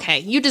like, okay,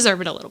 you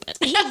deserve it a little bit.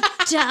 He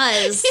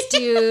does,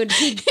 dude.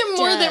 He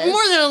more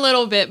does. than a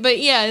little bit. But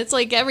yeah, it's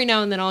like every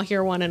now and then I'll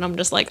hear one and I'm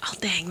just like, oh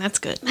dang, that's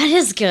good. That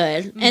is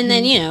good. And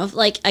then, you know,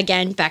 like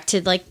again, back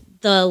to like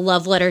the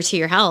love letter to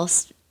your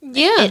house.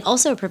 Yeah. It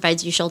also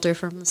provides you shelter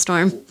from the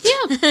storm. Yeah.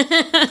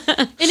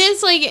 It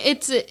is like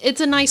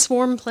it's a nice,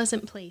 warm,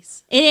 pleasant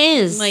place. It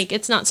is. Like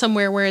it's not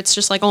somewhere where it's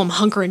just like, oh, I'm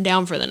hunkering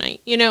down for the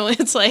night. You know,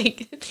 it's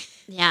like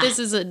this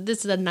is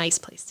a nice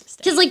place to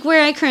stay. Because like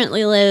where I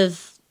currently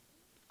live,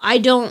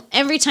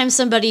 every time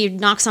somebody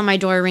knocks on my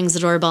door, rings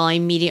the doorbell, I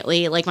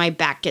immediately, like, my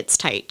back gets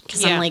tight.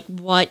 Because I'm like,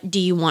 what do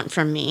you want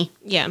from me?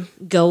 Yeah.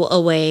 Go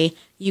away,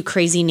 you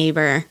crazy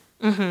neighbor.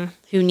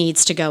 Who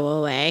needs to go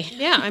away.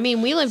 Yeah, I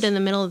mean, we lived in the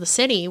middle of the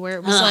city where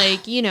it was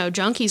like, you know,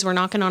 junkies were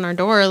knocking on our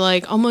door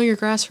like, I'll mow your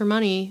grass for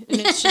money. And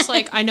it's just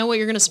like, I know what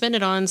you're going to spend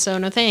it on, so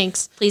no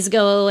thanks. Please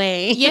go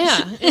away.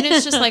 Yeah, and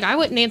it's just like, I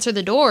wouldn't answer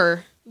the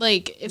door.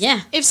 Like,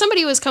 if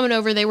somebody was coming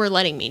over, they were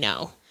letting me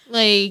know.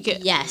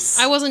 Like, yes.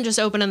 I wasn't just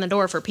opening the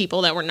door for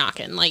people that were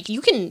knocking. Like,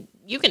 you can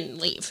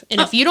leave. And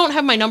if you don't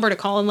have my number to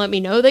call and let me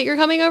know that you're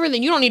coming over,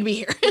 then you don't need to be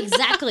here.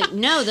 Exactly.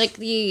 No, like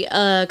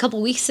a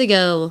couple weeks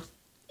ago,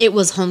 it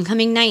was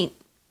homecoming night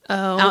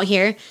out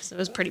here. So it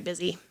was pretty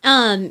busy.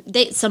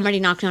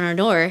 Somebody knocked on our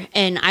door,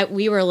 and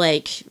we were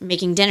like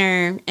making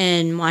dinner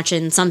and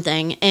watching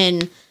something,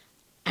 and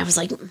I was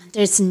like,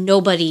 there's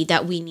nobody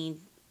that we need,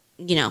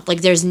 you know,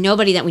 like there's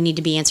nobody that we need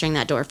to be answering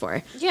that door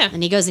for. Yeah.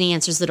 And he goes and he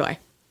answers the door.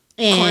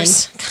 And of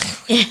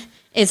course.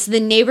 It's the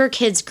neighbor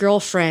kid's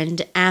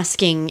girlfriend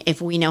asking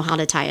if we know how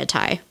to tie a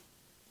tie.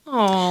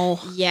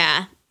 Oh.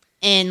 Yeah.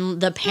 And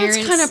the parents...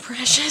 That's kind of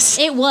precious.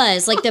 It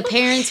was. Like, the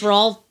parents were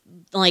all,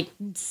 like,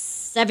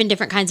 7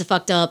 different kinds of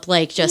fucked up,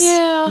 like, just...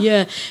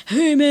 Yeah.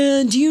 Hey,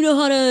 man, do you know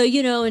how to,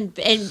 you know...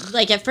 And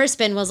like, at first,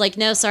 Ben was like,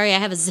 no, sorry, I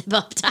have a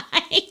zip-up tie.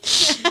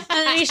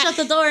 And then he shut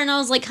the door, and I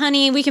was like,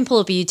 honey, we can pull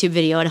up a YouTube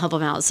video and help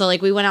him out. So,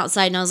 like, we went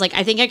outside, and I was like,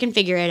 I think I can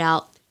figure it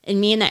out. And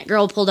me and that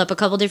girl pulled up a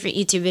couple different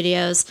YouTube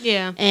videos.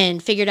 Yeah.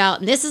 And figured out,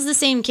 and this is the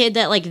same kid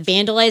that, like,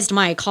 vandalized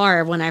my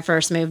car when I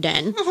first moved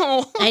in.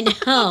 Oh. I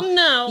know.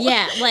 No.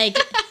 Yeah, like...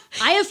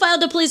 I have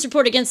filed a police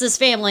report against this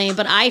family,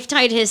 but I've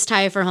tied his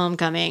tie for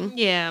homecoming.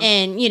 Yeah.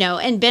 And, you know,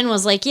 and Ben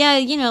was like, yeah,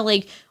 you know,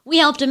 like, we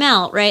helped him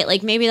out, right?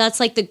 Like, maybe that's,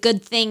 like, the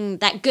good thing,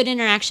 that good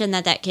interaction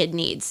that kid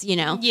needs, you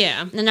know?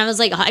 Yeah. And I was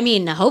like, I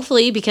mean,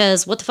 hopefully,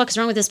 because what the fuck is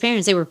wrong with his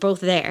parents? They were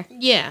both there.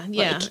 Yeah,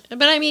 yeah. Like,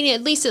 but I mean,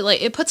 at least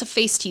it puts a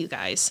face to you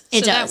guys. It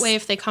so does. that way,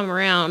 if they come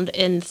around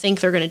and think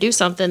they're going to do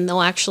something,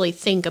 they'll actually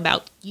think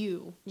about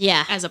you.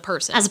 Yeah. As a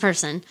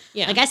person.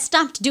 Yeah. Like, I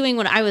stopped doing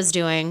what I was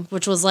doing,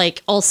 which was,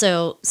 like,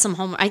 also some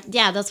homework.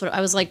 That's what I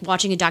was, like,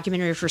 watching a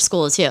documentary for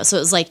school, too. So it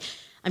was, like,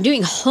 I'm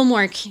doing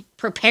homework,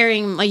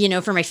 preparing, you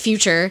know, for my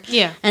future.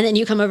 Yeah. And then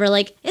you come over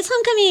like, it's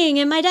homecoming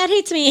and my dad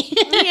hates me.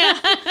 Yeah.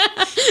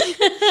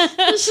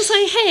 It's just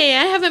like, hey,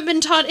 I haven't been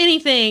taught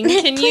anything.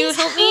 Can you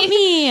help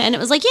me? And it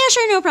was like, yeah,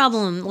 sure, no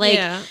problem. Like,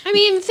 yeah. I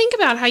mean, think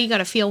about how you got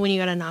to feel when you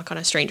got to knock on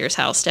a stranger's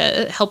house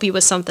to help you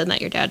with something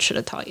that your dad should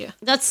have taught you.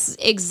 That's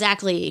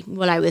exactly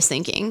what I was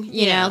thinking.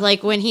 You know,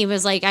 like when he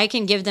was like, I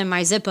can give them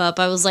my zip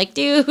up. I was like,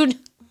 dude,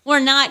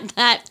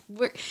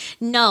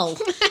 no.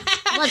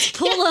 Let's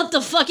pull up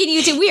the fucking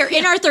YouTube. We are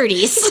in our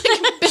 30s.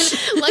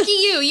 Lucky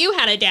you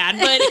had a dad,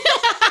 but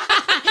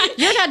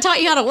your dad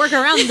taught you how to work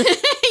around it.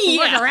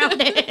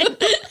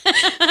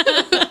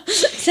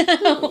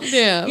 So,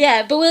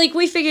 yeah, but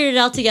we figured it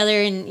out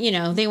together, and you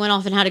know, they went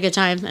off and had a good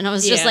time, and I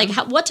was just like,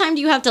 what time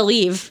do you have to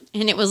leave?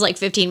 And it was like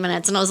 15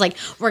 minutes, and I was like,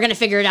 we're gonna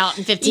figure it out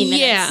in 15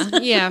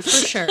 minutes. Yeah, for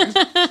sure.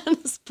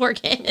 This poor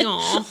kid.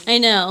 Aww. I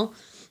know.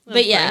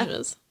 But yeah.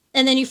 Precious.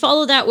 And then you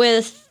follow that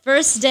with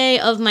First Day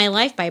of My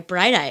Life by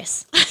Bright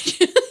Eyes.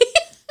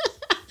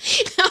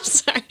 I'm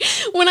sorry.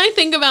 When I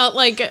think about,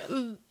 like,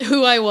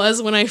 who I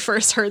was when I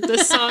first heard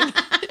this song.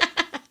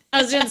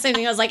 I was doing the same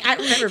thing. I was like, I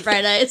remember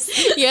Bright Eyes.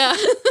 Yeah.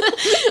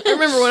 I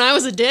remember when I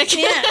was a dick.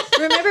 Yeah.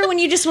 Remember when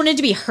you just wanted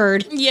to be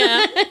heard?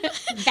 Yeah.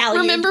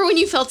 Valued. Remember when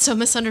you felt so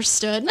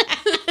misunderstood?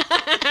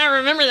 I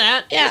remember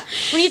that. Yeah.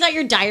 When you thought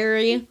your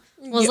diary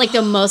was like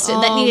the most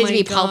that needed to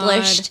be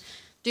published.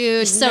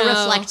 Dude, So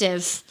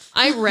reflective.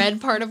 I read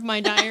part of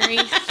my diary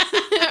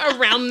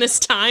around this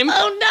time.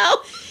 Oh no.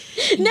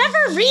 Never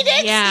read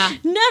it. Yeah.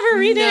 Never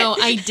read it. No,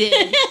 I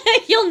did.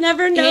 You'll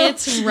never know.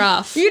 It's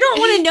rough. You don't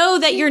want to know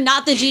that you're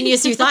not the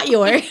genius you thought you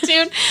were.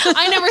 Dude,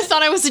 I never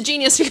thought I was a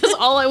genius because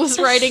all I was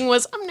writing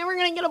was, I'm never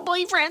going to get a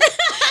boyfriend.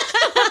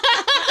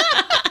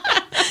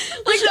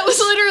 Like, that was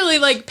literally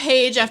like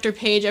page after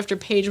page after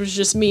page was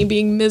just me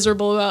being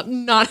miserable about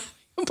not having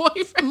a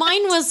boyfriend.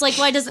 Mine was like,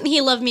 why doesn't he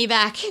love me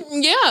back?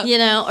 Yeah. You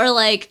know, or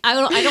like, I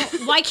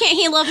don't, why can't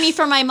he love me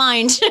for my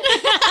mind?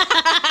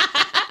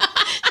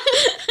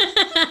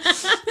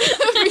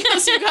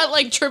 Because you got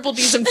like triple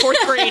D's in 4th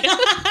grade.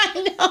 I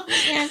know.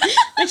 Yeah.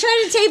 I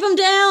try to tape them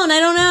down. I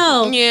don't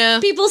know. Yeah.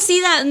 People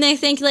see that and they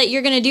think that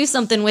you're going to do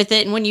something with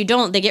it. And when you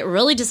don't, they get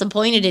really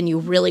disappointed in you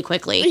really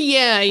quickly.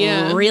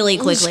 Yeah. Really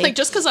quickly. It's like,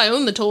 just because I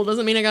own the tool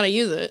doesn't mean I got to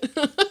use it.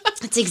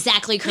 That's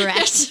exactly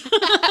correct.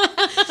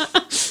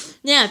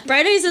 Yeah.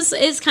 Bright Eyes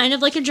is kind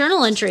of like a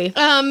journal entry.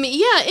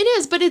 Yeah, it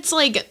is. But it's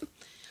like,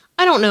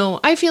 I don't know.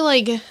 I feel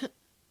like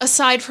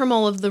aside from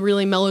all of the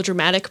really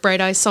melodramatic Bright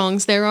Eyes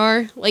songs there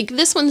are, like,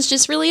 this one's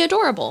just really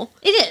adorable.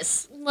 It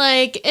is.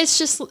 Like, it's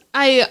just,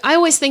 I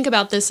always think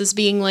about this as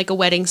being like a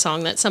wedding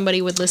song that somebody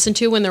would listen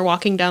to when they're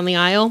walking down the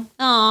aisle.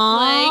 Aww.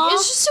 Like,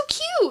 it's just so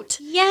cute.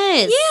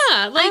 Yes.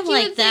 Yeah, like, I you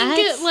like would that.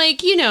 think it,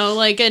 like, you know,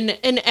 like an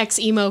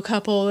ex-emo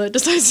couple that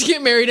decides to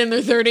get married in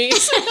their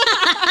 30s.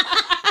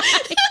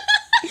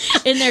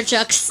 In their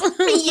chucks.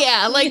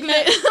 Yeah, like,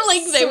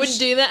 they would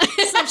do that.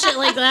 Some shit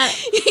like that.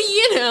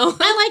 You know.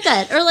 I like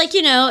that. Or like,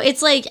 you know,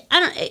 it's like,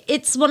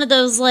 it's one of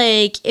those,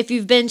 like, if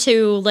you've been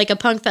to like a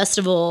punk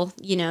festival,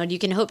 you know, you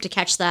can hope to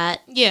catch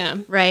that. Yeah.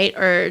 Right?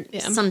 Or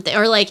something.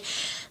 Or like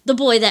the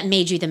boy that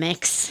made you the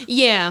mix.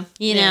 Yeah.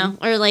 You know?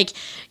 Or like,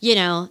 you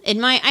know,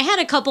 I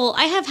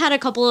have had a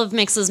couple of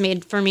mixes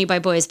made for me by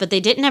boys, but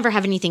they didn't ever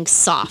have anything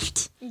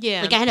soft.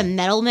 Yeah. Like I had a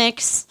metal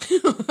mix.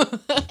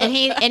 and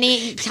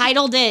he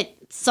titled it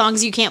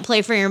Songs You Can't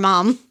Play for Your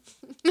Mom.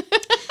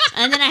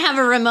 And then I have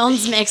a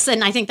Ramones mix,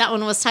 and I think that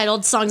one was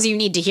titled Songs You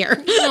Need to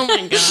Hear. Oh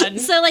my God.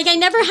 So, like, I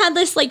never had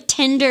this, like,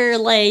 tender,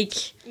 like,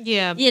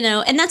 yeah. you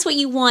know, and that's what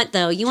you want,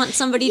 though. You want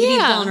somebody to be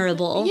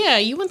vulnerable. Yeah,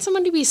 you want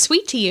someone to be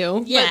sweet to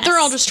you. Yes. But they're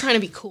all just trying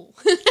to be cool.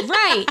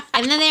 Right.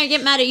 And then they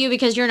get mad at you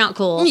because you're not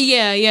cool.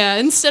 Yeah.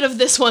 Instead of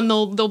this one,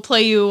 they'll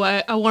play you,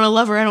 I want to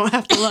love her, I don't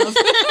have to love.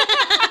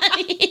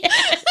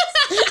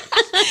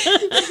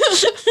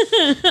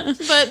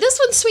 But this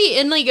one's sweet,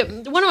 and like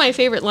one of my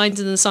favorite lines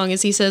in the song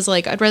is he says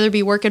like, I'd rather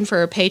be working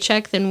for a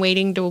paycheck than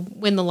waiting to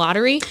win the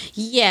lottery.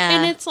 Yeah.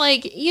 And it's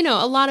like, you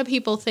know, a lot of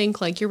people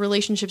think like your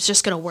relationship's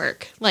just gonna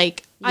work.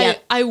 Like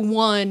Yep. I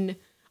won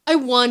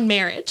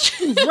marriage.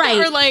 Right.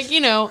 Or like, you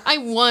know, I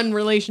won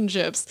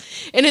relationships.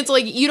 And it's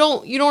like you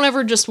don't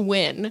ever just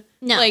win.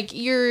 No. Like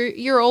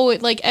you're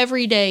always like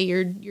every day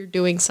you're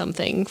doing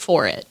something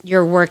for it.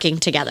 You're working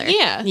together.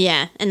 Yeah.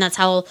 Yeah. And that's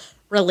how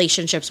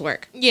relationships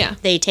work. Yeah.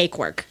 They take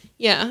work.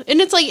 Yeah. And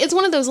it's like, it's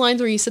one of those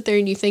lines where you sit there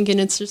and you think, and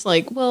it's just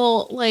like,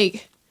 well,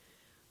 like,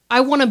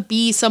 I want to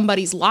be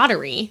somebody's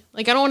lottery.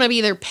 Like, I don't want to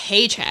be their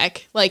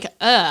paycheck. Like,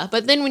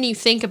 But then when you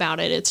think about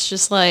it, it's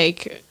just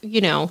like,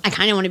 you know. I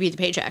kind of want to be the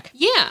paycheck.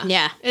 Yeah.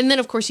 Yeah. And then,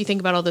 of course, you think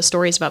about all the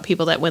stories about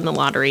people that win the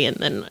lottery and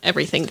then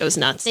everything goes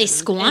nuts. They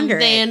squander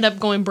and they it. end up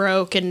going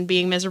broke and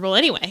being miserable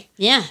anyway.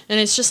 Yeah. And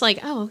it's just like,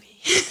 oh, okay.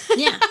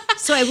 Yeah.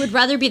 So I would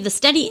rather be the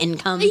steady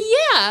income.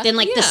 Yeah. Than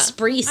like the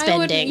spree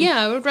spending.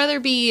 I would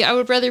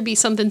rather be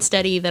something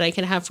steady that I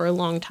can have for a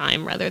long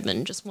time rather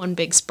than just one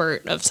big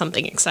spurt of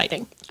something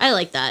exciting. I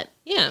like that.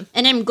 Yeah.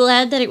 And I'm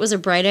glad that it was a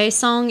Bright Eyes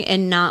song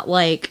and not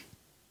like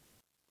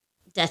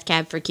Death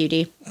Cab for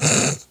Cutie.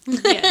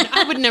 Yeah,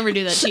 I would never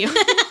do that to you.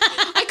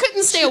 I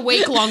couldn't stay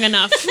awake long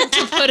enough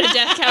to put a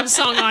Death Cab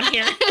song on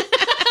here.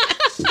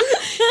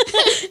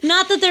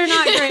 Not that they're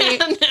not great.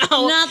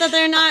 No. Not that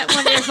they're not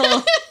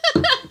wonderful.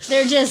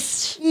 They're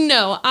just...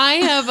 No,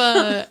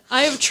 I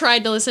have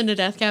tried to listen to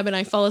Death Cab and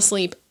I fall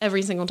asleep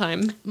every single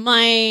time.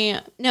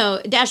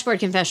 Dashboard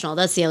Confessional.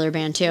 That's the other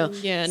band too.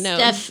 Yeah,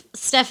 no.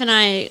 Steph and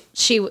I,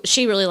 she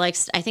really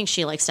likes, I think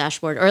she likes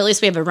Dashboard, or at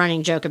least we have a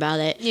running joke about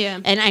it. Yeah.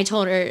 And I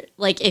told her,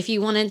 like, if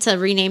you wanted to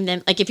rename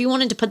them, like, if you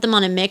wanted to put them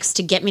on a mix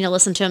to get me to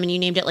listen to them and you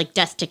named it, like,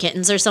 Death to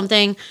Kittens or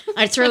something,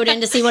 I'd throw it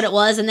in to see what it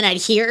was and then I'd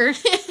hear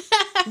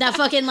that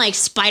fucking, like,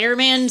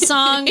 Spider-Man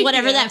song,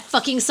 whatever that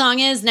fucking song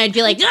is, and I'd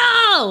be like,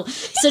 no!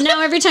 So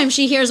now every time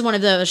she hears one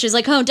of those, she's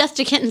like, oh, Death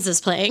to Kittens is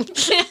playing.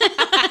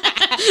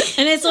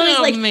 And it's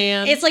always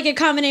man. It's like a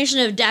combination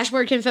of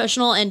Dashboard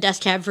Confessional and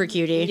Death Cab for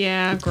Cutie.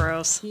 Yeah,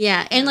 gross.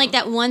 Yeah, and like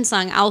that one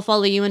song, I'll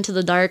Follow You Into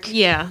the Dark.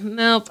 Yeah,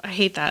 nope, I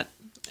hate that.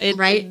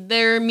 Right?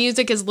 Their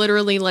music is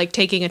literally like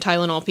taking a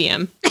Tylenol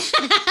PM.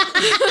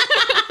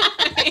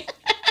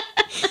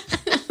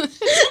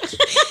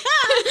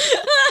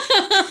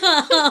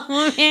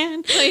 Oh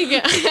man,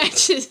 Like,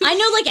 I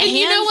know like a handful.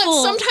 You know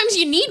what? Sometimes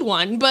you need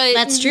one, but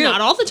That's true. Not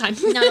all the time.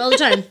 Not all the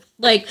time.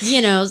 Like,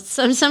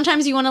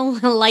 sometimes you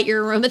want to light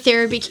your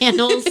aromatherapy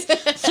candles,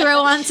 throw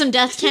on some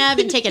Death Cab,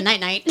 and take a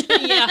night-night.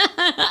 Yeah.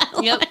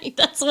 Yep. Like,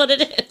 that's what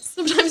it is.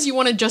 Sometimes you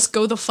want to just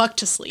go the fuck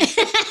to sleep.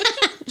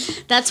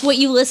 That's what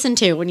you listen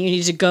to when you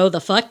need to go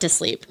the fuck to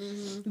sleep.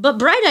 Mm-hmm. But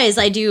Bright Eyes,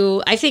 I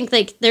think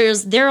like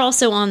they're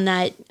also on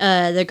that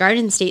the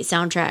Garden State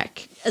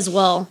soundtrack as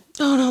well.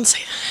 Oh, don't say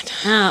that.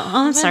 Oh,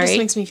 I'm sorry. That just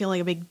makes me feel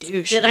like a big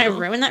douche. Did I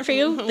ruin that for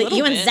you? That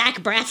you and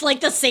Zach Braff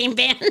like the same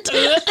band? Excuse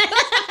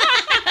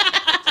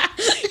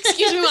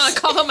me while I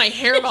cough up my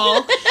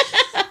hairball.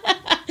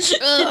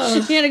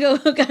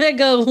 You gotta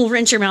go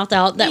rinse your mouth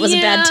out. That was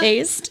a bad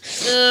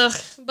taste. Ugh.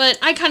 But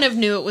I kind of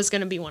knew it was going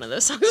to be one of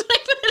those songs when I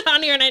put it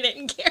on here and I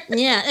didn't care.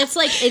 Yeah, it's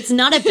like, it's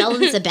not a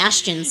Belle and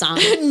Sebastian song.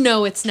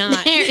 No, it's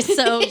not.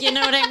 So, you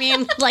know what I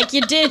mean? Like, you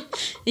did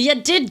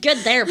good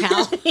there,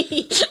 pal.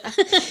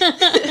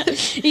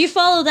 You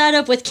follow that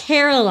up with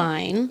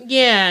Caroline.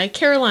 Yeah,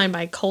 Caroline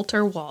by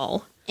Coulter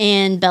Wall.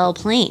 And Belle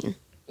Plain.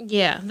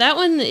 Yeah, that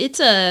one,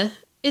 I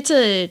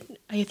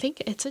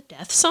think it's a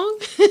death song.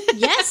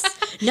 Yes.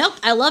 Nope,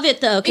 I love it,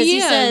 though, because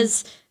he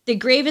says, the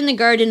grave in the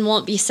garden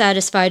won't be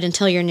satisfied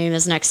until your name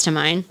is next to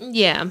mine.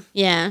 Yeah.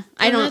 Yeah.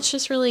 That's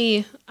just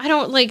really, I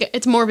don't like,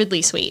 it's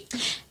morbidly sweet.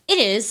 It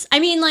is. I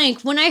mean,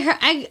 like, when I heard,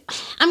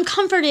 I'm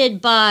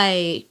comforted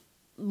by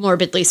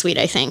morbidly sweet,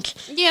 I think.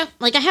 Yeah.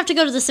 Like, I have to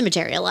go to the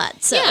cemetery a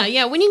lot, so.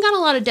 Yeah, when you got a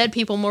lot of dead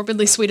people,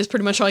 morbidly sweet is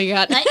pretty much all you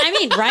got. I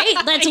mean, right?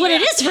 That's what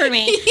it is for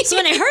me. So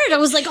when I heard it, I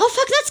was like, oh,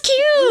 fuck, that's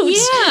cute.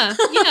 Yeah.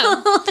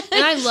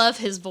 And I love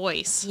his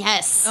voice.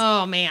 Yes.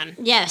 Oh, man.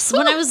 Yes. Woo.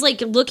 When I was,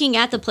 like, looking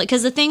at the play,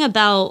 because the thing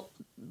about,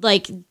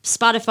 like,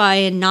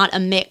 Spotify and not a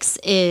mix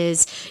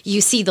is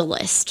you see the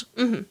list.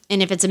 Mm-hmm.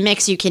 And if it's a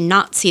mix, you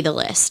cannot see the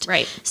list.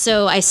 Right.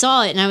 So I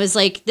saw it and I was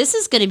like, this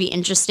is going to be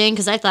interesting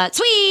because I thought,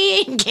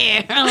 sweet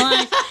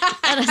Caroline.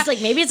 And I was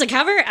like, maybe it's a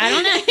cover? I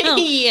don't know.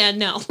 Yeah,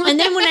 no. And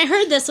then when I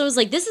heard this, I was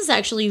like, this is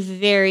actually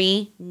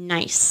very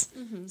nice.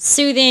 Mm-hmm.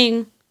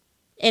 Soothing.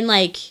 And,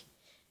 like,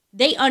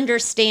 they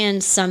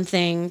understand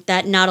something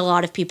that not a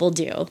lot of people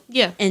do.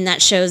 Yeah. And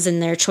that shows in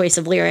their choice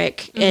of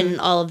lyric and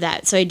all of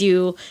that. So I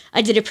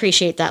did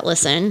appreciate that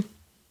listen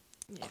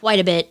quite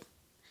a bit.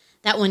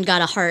 That one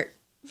got a heart,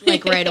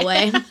 like, right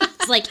away.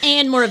 It's like,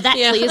 and more of that,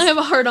 please. I have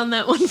a heart on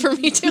that one for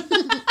me, too.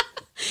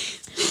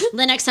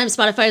 The next time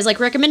Spotify is,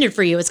 like, recommended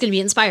for you, it's going to be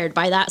inspired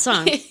by that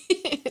song.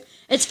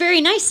 It's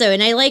very nice, though,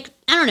 and I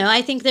don't know,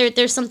 I think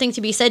there's something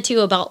to be said,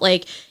 too, about,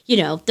 like,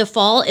 the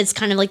fall is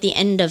kind of like the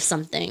end of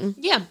something.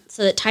 Yeah.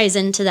 So that ties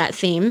into that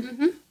theme.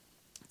 Mm-hmm.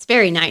 It's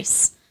very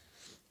nice.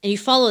 And you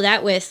follow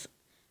that with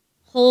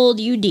Hold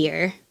You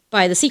Dear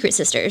by the Secret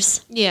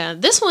Sisters. Yeah,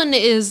 this one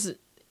is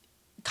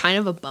kind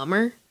of a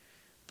bummer,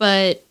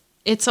 but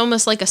it's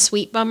almost like a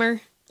sweet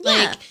bummer.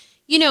 Yeah. Like,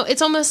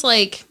 it's almost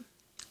like,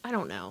 I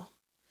don't know.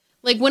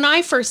 Like, when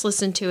I first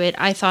listened to it,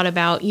 I thought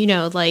about,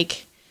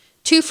 like,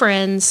 two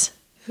friends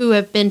who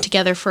have been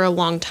together for a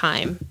long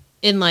time,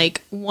 and,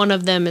 like, one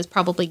of them is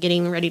probably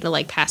getting ready to,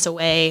 like, pass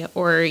away,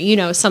 or,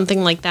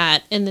 something like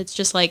that, and it's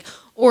just, like,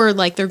 or,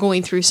 like, they're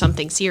going through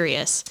something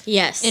serious.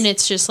 Yes. And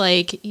it's just,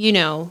 like,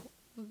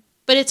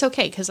 but it's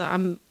okay, because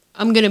I'm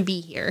gonna be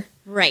here.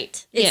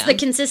 Right. It's the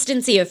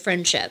consistency of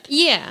friendship.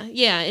 Yeah,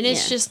 and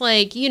it's just,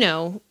 like,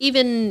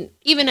 even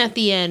at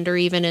the end, or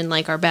even in,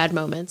 like, our bad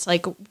moments,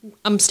 like,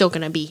 I'm still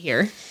gonna be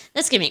here.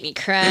 That's gonna make me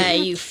cry,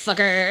 you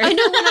fucker. I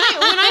know, when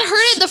I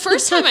heard it, the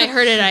first time I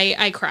heard it,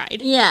 I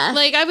cried. Yeah.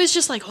 Like, I was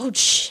just like, oh,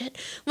 shit.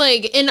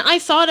 Like, and I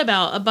thought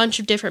about a bunch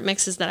of different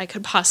mixes that I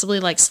could possibly,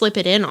 like, slip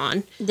it in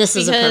on. This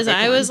is a perfect because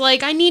I one. was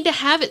like, I need to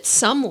have it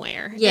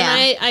somewhere. Yeah.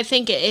 And I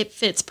think it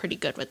fits pretty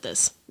good with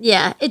this.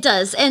 Yeah, it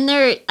does. And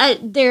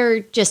they're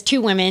just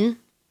two women.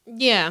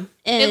 Yeah.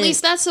 At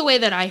least that's the way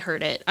that I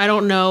heard it. I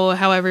don't know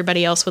how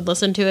everybody else would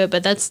listen to it,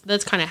 but that's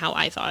kind of how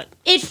I thought.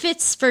 It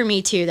fits for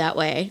me, too, that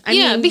way. I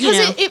mean, because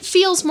it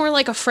feels more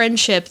like a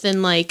friendship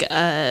than, like,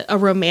 a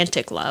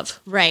romantic love.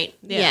 Right.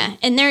 Yeah.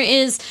 And there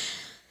is,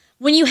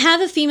 when you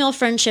have a female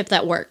friendship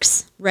that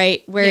works,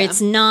 right, where it's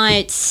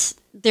not,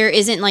 there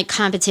isn't, like,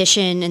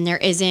 competition and there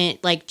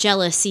isn't, like,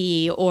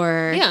 jealousy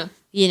or... Yeah.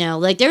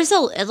 Like, there's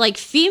like,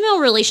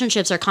 female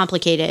relationships are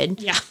complicated.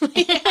 Yeah.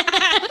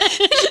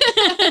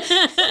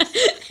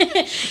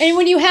 And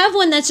when you have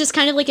one that's just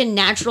kind of like a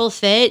natural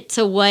fit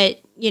to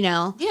what,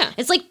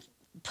 it's like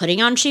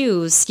putting on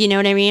shoes, you know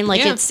what I mean?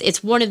 Like,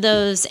 it's one of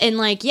those, and,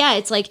 like,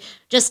 it's like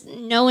just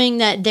knowing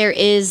that there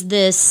is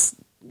this,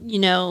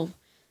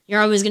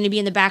 you're always going to be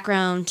in the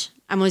background.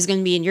 I'm always going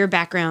to be in your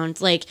background.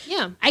 Like,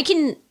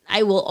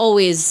 I will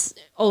always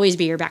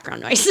be your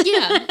background noise.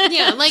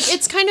 Yeah. Like,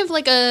 it's kind of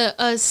like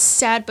a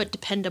sad but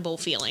dependable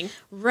feeling.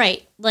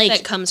 Right. Like,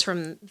 that comes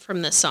from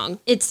this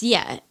song. It's,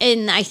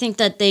 and I think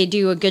that they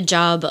do a good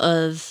job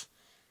of,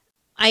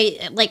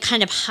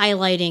 kind of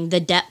highlighting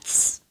the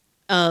depths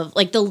of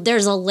like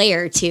there's a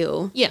layer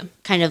to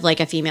kind of like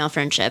a female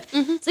friendship. So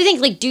I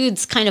think like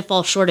dudes kind of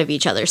fall short of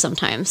each other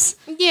sometimes.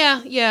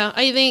 Yeah.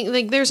 I think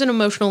like there's an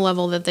emotional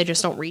level that they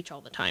just don't reach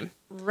all the time.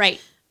 Right.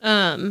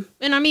 And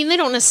I mean, they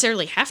don't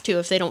necessarily have to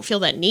if they don't feel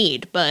that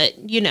need, but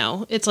you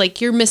know, it's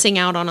like you're missing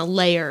out on a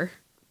layer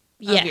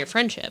of your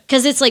friendship.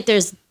 Because it's like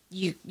there's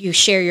you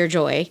share your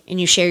joy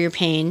and you share your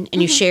pain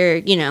and you share,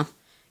 you know,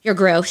 your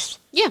growth.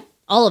 Yeah.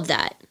 All of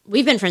that.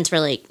 We've been friends for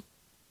like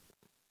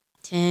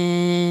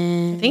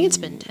 10. I think it's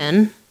been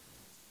 10.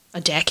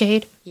 A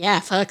decade. Yeah,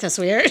 fuck, that's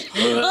weird.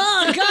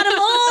 Oh, God, I'm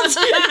old.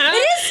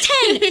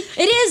 It is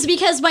 10. It is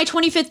because my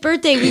 25th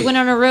birthday, we went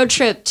on a road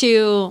trip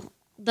to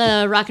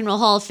the Rock and Roll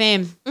Hall of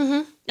Fame.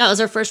 Mm-hmm. That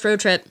was our first road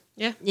trip.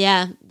 Yeah.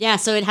 Yeah,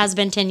 so it has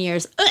been 10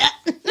 years.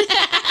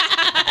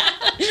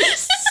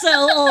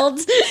 So old.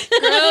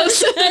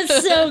 Gross.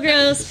 That's so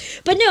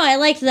gross. But no, I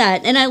like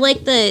that. And I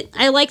like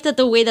that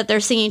the way that they're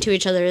singing to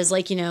each other is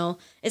like, you know,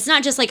 it's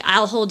not just like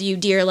I'll hold you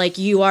dear like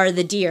you are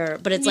the deer,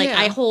 but it's like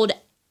I hold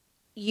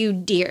you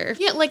dear.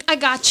 Yeah, like I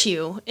got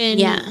you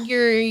and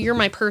you're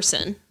my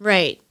person.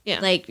 Right. Yeah.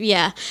 Like,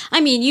 yeah.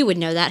 I mean, you would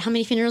know that. How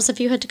many funerals have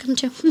you had to come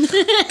to?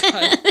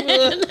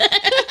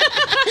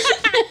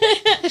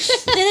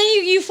 And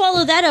then you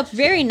follow that up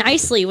very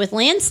nicely with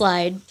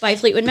Landslide by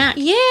Fleetwood Mac.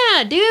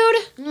 Yeah, dude.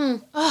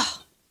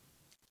 Oh,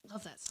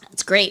 love that song.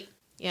 It's great.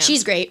 Yeah.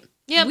 She's great.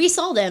 Yeah. We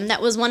saw them.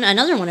 That was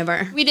another one of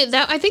our. We did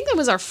that. I think that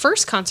was our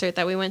first concert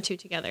that we went to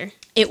together.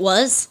 It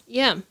was.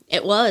 Yeah.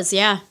 It was,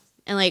 yeah.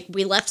 And like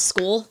we left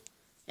school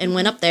and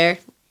went up there.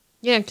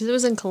 Yeah, because it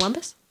was in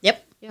Columbus.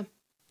 Yep. Yeah.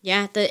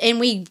 Yeah. And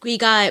we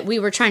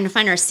were trying to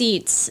find our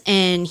seats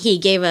and he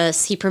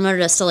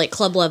promoted us to like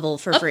club level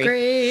for free.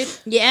 Upgrade.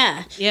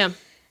 Yeah. Yeah.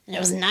 And it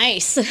was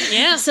nice.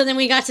 Yeah. So then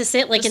we got to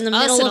sit like just in the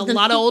middle of a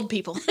lot of old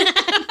people.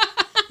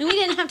 And we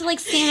didn't have to like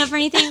stand up or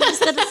anything. We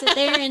just got to sit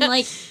there and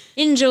like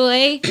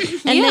enjoy.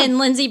 And then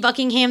Lindsey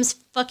Buckingham's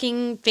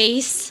fucking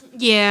face.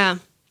 Yeah.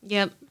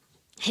 Yep.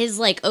 His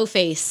like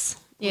face.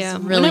 Yeah.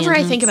 Really Whenever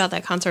intense. I think about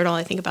that concert, all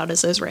I think about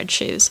is those red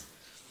shoes.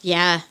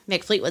 Yeah,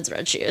 Mick Fleetwood's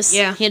red shoes.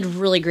 Yeah. He had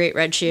really great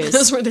red shoes.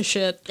 Those were the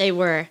shit. They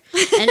were.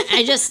 And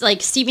I just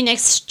like Stevie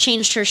Nicks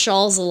changed her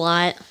shawls a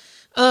lot.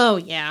 Oh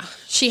yeah,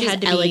 she had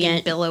to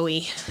elegant. be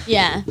billowy.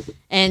 Yeah.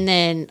 And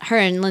then her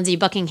and Lindsey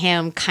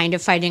Buckingham kind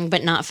of fighting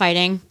but not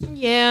fighting.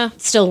 Yeah.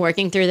 Still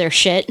working through their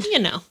shit. You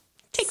know,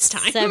 takes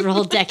time.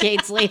 Several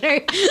decades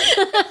later.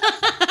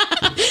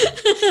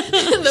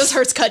 Those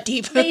hurts cut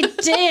deep. They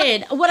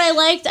did. What I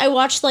liked, I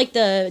watched like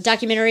the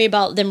documentary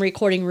about them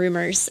recording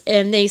Rumors,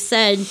 and they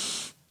said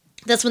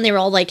that's when they were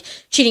all like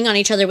cheating on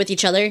each other with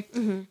each other.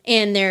 Mm-hmm.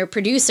 And their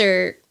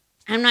producer,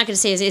 I'm not going to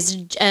say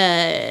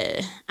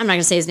I'm not going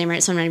to say his name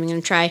right, so I'm not even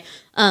going to try.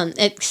 I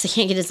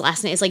can't get his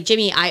last name. It's like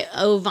Jimmy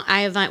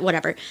Iovine,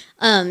 whatever.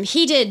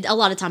 He did a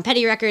lot of Tom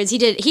Petty records.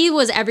 He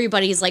was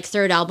everybody's like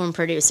third album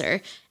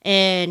producer,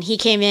 and he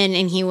came in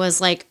and he was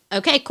like,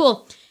 okay,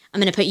 cool. I'm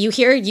going to put you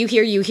here, you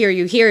here, you here,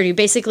 you here. And he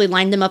basically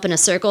lined them up in a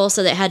circle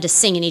so they had to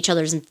sing in each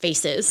other's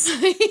faces.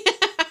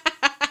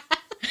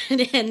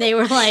 And they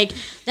were like,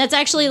 that's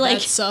actually like...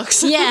 That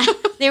sucks. Yeah.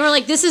 They were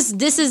like, this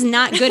is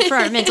not good for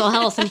our mental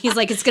health. And he's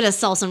like, it's going to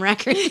sell some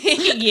records.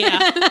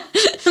 Yeah.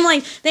 I'm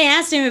like, they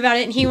asked him about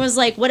it and he was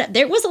like, what?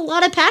 There was a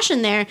lot of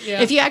passion there. Yeah.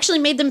 If you actually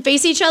made them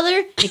face each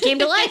other, it came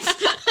to life.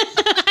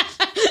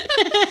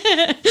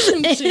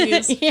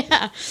 Jeez.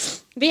 Yeah.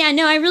 But yeah,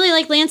 no, I really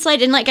like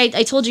Landslide. And like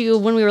I told you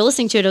when we were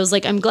listening to it, I was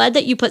like, I'm glad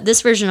that you put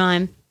this version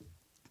on.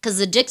 Because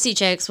the Dixie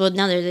Chicks, well,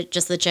 now they're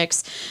just the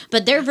Chicks,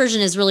 but their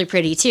version is really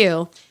pretty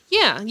too.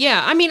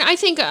 Yeah. I mean, I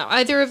think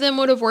either of them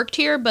would have worked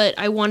here, but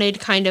I wanted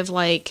kind of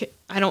like,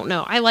 I don't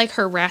know. I like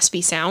her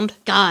raspy sound.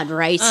 God,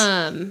 right.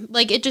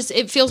 Like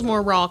it feels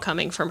more raw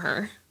coming from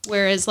her.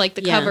 Whereas like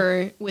the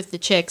cover with the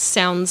Chicks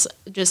sounds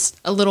just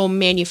a little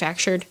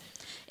manufactured.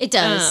 It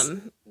does.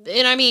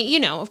 And I mean, you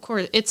know, of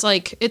course, it's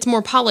like, it's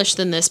more polished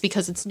than this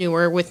because it's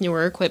newer with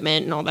newer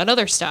equipment and all that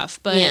other stuff.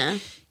 But,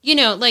 you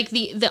know, like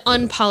the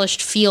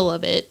unpolished feel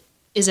of it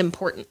is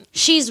important.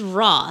 She's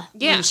raw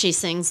when she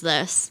sings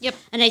this. Yep.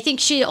 And I think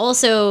she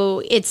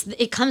also,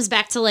 it comes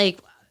back to like,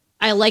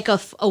 I like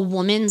a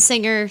woman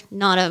singer,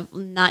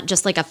 not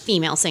just like a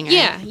female singer.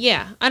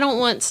 Yeah. I don't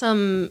want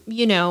some,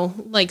 you know,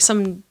 like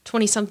some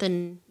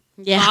 20-something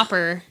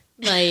popper.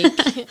 Like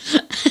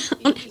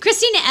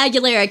Christina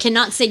Aguilera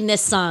cannot sing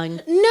this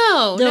song.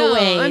 No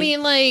way. I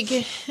mean,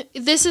 like,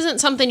 this isn't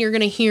something you're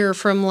gonna hear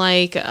from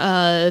like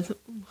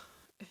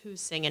who's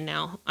singing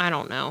now? I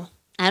don't know.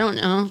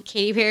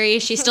 Katy Perry,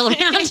 is she still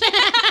around?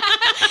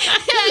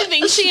 I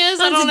think she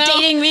is. I don't know.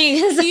 Dating me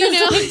because you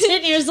know, I'm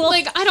 10 years old.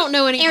 Like, I don't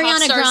know any pop Ariana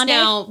stars Grande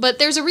now, but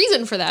there's a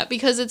reason for that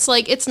because it's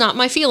like it's not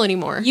my feel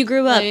anymore. You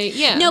grew up.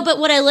 Yeah. No, but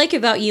what I like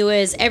about you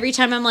is every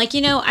time I'm like,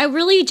 you know, I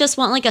really just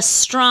want like a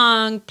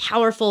strong,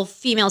 powerful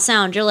female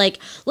sound. You're like,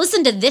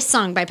 listen to this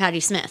song by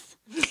Patti Smith.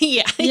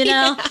 Yeah. You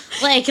know,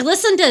 like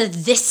listen to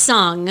this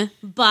song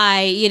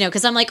by, you know,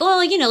 because I'm like,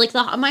 oh, you know, like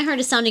my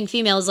hardest sounding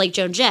female is like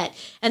Joan Jett.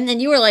 And then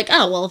you were like,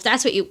 oh, well, if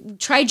that's what you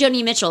try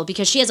Joni Mitchell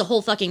because she has a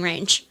whole fucking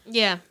range.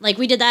 Yeah. Like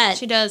we did that.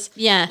 She does.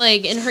 Yeah.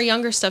 Like in her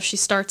younger stuff, she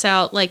starts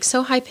out like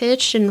so high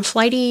pitched and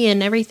flighty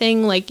and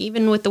everything. Like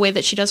even with the way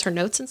that she does her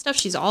notes and stuff,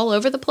 she's all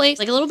over the place.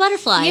 Like a little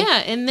butterfly.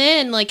 Yeah. And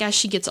then like as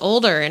she gets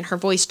older and her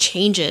voice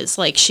changes,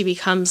 like she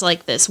becomes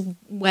like this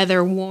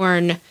weather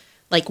worn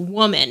like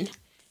woman.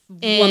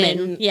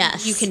 And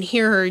yes. you can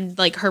hear her,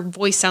 like, her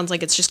voice sounds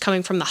like it's just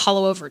coming from the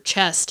hollow of her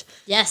chest.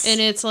 Yes.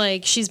 And it's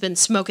like she's been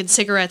smoking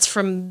cigarettes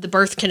from the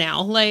birth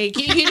canal. Like,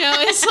 you know,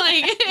 it's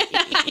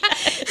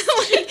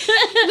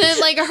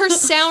like her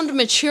sound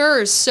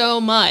matures so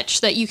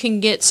much that you can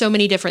get so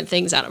many different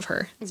things out of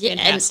her. It's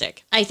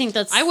fantastic. I think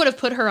that's... I would have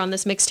put her on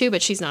this mix, too,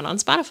 but she's not on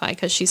Spotify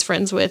because she's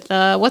friends with,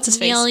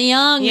 what's-his-face? Neil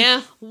Young.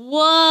 Yeah.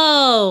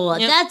 Whoa.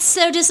 Yep. That's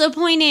so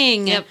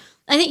disappointing. Yep.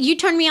 I think You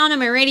Turned Me On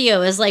My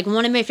Radio is like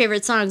one of my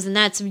favorite songs, and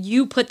that's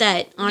you put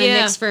that on a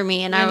mix for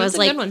me, and I was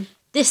like,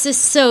 this is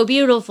so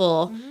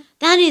beautiful. Mm-hmm.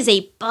 That is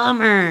a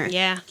bummer.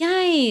 Yeah.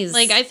 Guys.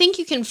 Like, I think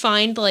you can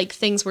find, like,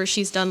 things where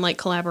she's done, like,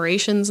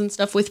 collaborations and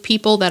stuff with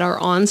people that are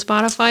on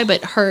Spotify,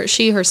 but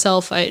she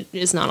herself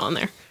is not on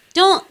there.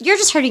 You're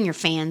just hurting your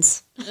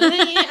fans.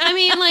 I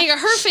mean, like,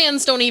 her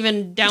fans don't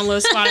even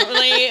download Spotify.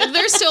 Like,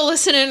 they're still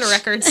listening to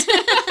records.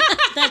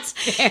 That's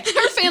fair.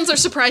 Her fans are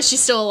surprised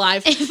she's still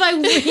alive. And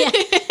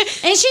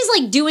she's,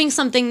 like, doing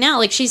something now.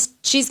 Like, she's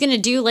going to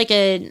do, like,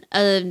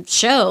 a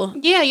show.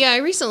 Yeah. I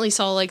recently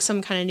saw, like,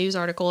 some kind of news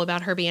article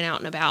about her being out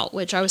and about,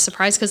 which I was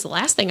surprised because the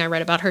last thing I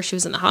read about her, she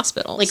was in the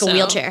hospital. Like a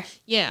wheelchair.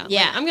 Yeah.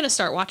 Yeah. Like, I'm going to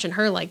start watching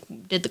her, like,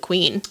 did the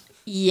Queen.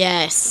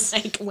 Yes.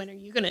 Like, when are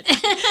you going to...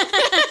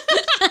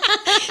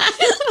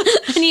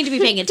 I need to be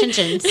paying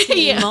attention to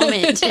the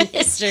moment in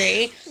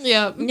history.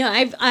 Yeah. No,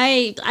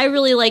 I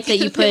really like that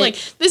you put... like,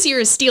 this year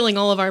is stealing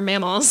all of our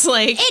mammals.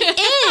 Like,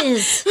 it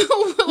is.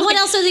 What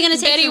else are they going to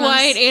take Betty from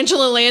White, us?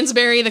 Angela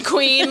Lansbury, the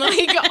Queen.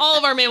 Like, all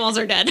of our mammals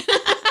are dead.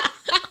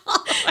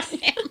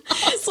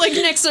 It's like,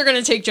 next they're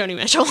going to take Joni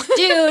Mitchell.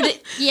 Dude,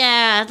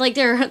 yeah. Like,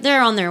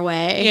 they're on their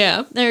way.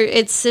 Yeah.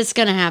 It's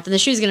going to happen. The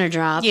shoe's going to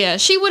drop. Yeah,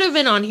 she would have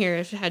been on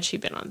here had she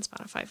been on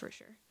Spotify for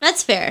sure.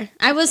 That's fair.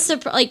 I was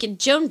surprised. Like,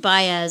 Joan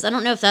Baez, I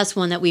don't know if that's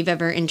one that we've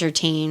ever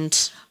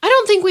entertained. I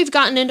don't think we've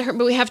gotten into her,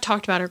 but we have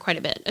talked about her quite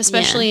a bit,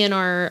 especially in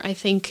our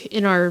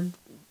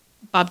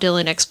Bob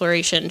Dylan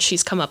exploration.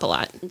 She's come up a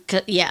lot.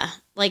 Yeah.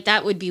 Like,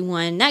 that would be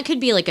one. That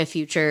could be like a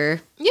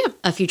future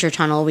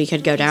tunnel we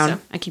could go down. So.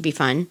 That could be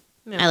fun.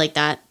 Yeah. I like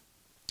that.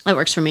 That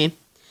works for me.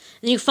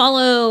 Then you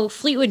follow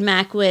Fleetwood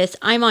Mac with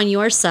I'm on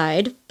Your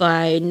Side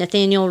by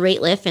Nathaniel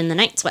Rateliff and the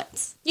Night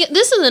Sweats. Yeah,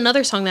 this is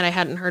another song that I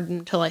hadn't heard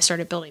until I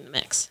started building the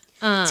mix.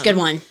 It's a good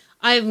one.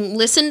 I've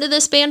listened to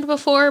this band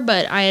before,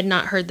 but I had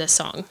not heard this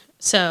song.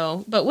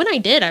 So, but when I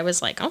did, I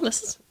was like, oh,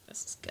 this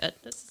is good.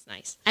 This is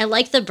nice. I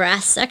like the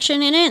brass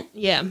section in it.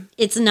 Yeah.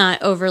 It's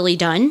not overly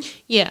done.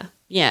 Yeah.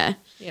 Yeah.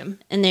 Yeah.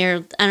 And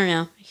I don't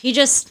know. He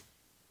just,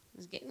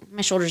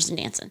 my shoulders are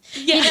dancing.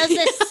 Yeah. He does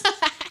this.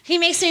 He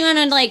makes me want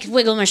to like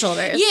wiggle my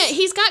shoulders. Yeah,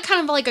 he's got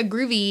kind of like a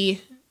groovy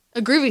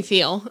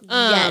feel.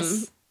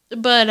 Yes.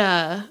 But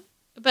I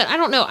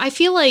don't know. I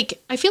feel like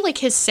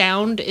his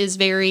sound is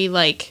very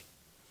like,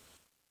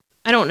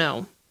 I don't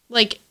know.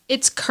 Like,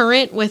 it's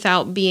current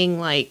without being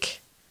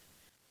like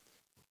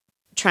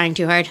trying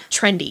too hard.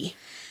 Trendy.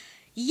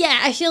 Yeah,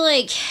 I feel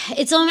like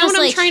it's almost You know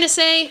what like I'm trying to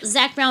say?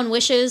 Zac Brown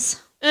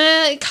Wishes.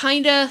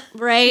 Kinda.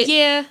 Right?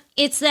 Yeah.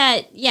 It's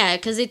that,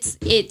 because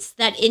it's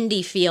that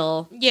indie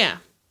feel. Yeah.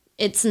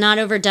 It's not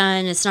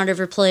overdone. It's not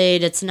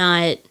overplayed. It's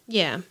not.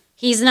 Yeah.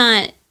 He's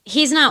not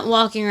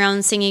walking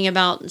around singing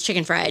about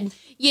chicken fried.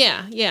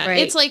 Yeah. Right.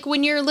 It's like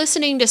when you're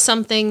listening to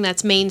something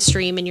that's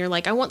mainstream and you're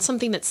like, I want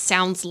something that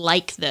sounds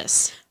like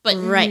this, but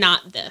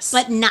not this.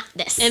 But not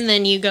this. And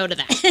then you go to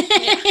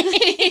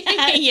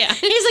that. Yeah.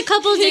 He's a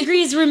couple of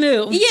degrees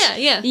removed.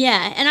 Yeah.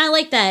 Yeah, and I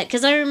like that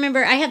because I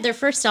remember I had their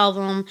first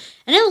album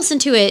and I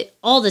listened to it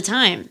all the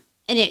time.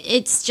 And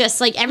it's just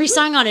like every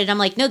song on it, I'm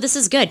like, no, this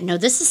is good. No,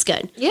 this is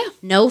good. Yeah.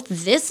 No,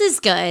 this is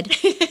good.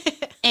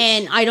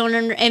 And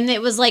and it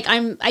was like,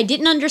 I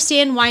didn't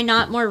understand why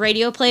not more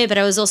radio play, but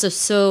I was also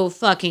so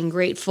fucking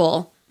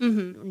grateful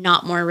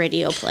not more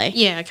radio play.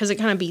 Yeah, because it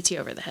kind of beats you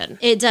over the head.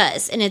 It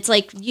does. And it's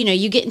like,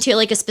 you get into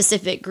like a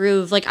specific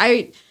groove. Like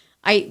I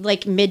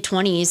like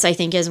mid-20s, I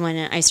think, is when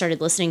I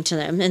started listening to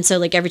them. And so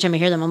like every time I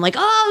hear them, I'm like,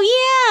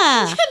 oh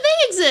yeah.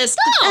 They exist.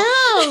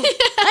 Oh,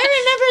 I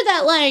remember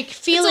that like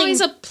feeling.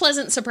 It's always a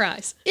pleasant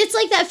surprise. It's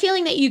like that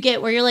feeling that you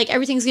get where you're like,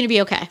 everything's going to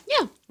be okay.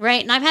 Yeah.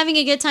 Right? And I'm having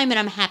a good time and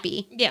I'm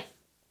happy. Yeah.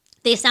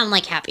 They sound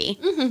like happy.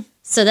 Mm-hmm.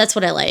 So that's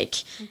what I like.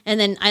 And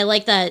then I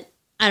like that,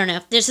 I don't know,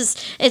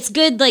 it's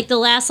good, like the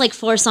last like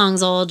 4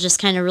 songs all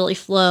just kind of really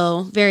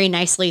flow very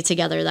nicely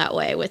together that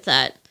way with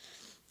that.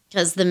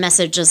 Because the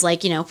message is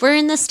like, we're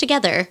in this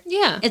together.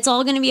 Yeah. It's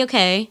all going to be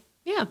okay.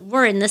 Yeah.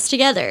 We're in this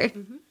together.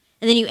 Mm-hmm.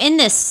 And then you end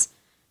this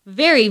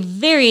very,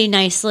 very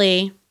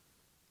nicely.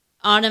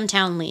 Autumn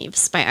Town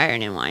Leaves by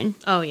Iron and Wine.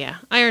 Oh, yeah.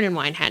 Iron and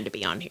Wine had to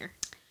be on here.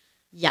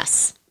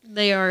 Yes.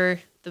 They are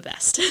the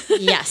best.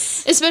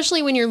 Yes.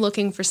 Especially when you're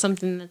looking for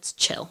something that's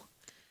chill.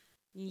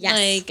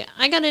 Yes. Like,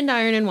 I got into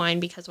Iron and Wine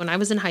because when I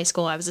was in high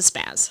school, I was a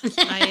spaz.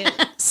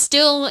 I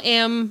still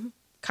am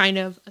kind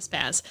of a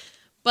spaz.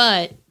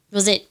 But...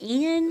 Was it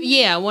Ian?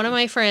 Yeah, one of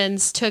my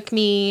friends took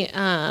me,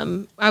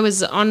 I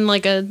was on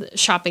like a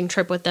shopping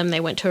trip with them. They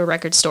went to a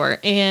record store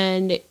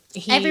and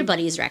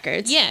Everybody's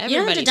Records. Yeah, you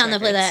don't have to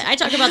Everybody's download that. I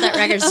talk about that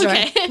record store.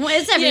 Okay. Well,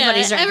 it's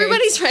Everybody's Records.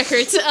 Everybody's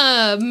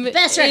Records.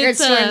 Best record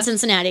store in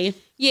Cincinnati.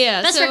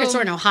 Yeah. Best record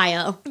store in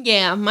Ohio.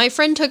 Yeah, my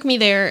friend took me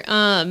there,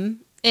 and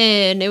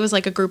it was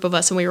like a group of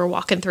us, and we were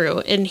walking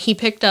through, and he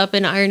picked up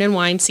an Iron and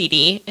Wine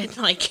CD and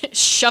like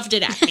shoved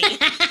it at me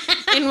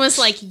and was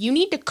like, "You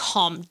need to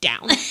calm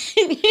down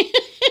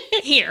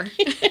here."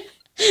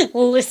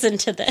 Listen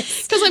to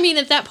this. Because, I mean,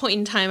 at that point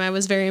in time, I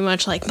was very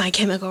much like My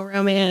Chemical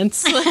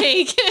Romance.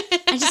 Like,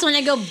 I just want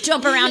to go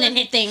jump around and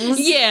hit things.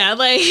 Yeah,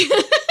 like,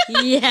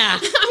 yeah.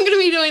 I'm going to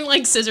be doing,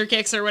 like, scissor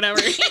kicks or whatever.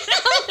 Like,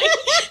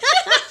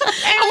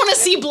 I want to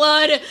see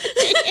blood.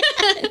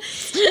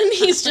 And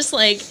he's just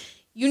like,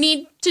 you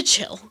need to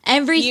chill.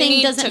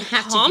 Everything doesn't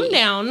have to calm be.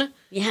 down.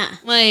 Yeah.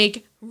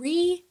 Like,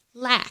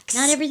 relax.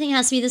 Not everything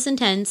has to be this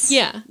intense.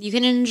 Yeah. You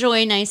can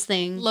enjoy nice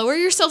things. Lower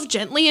yourself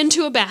gently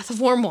into a bath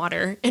of warm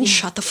water and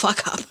shut the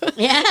fuck up.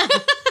 Yeah.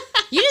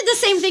 You did the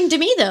same thing to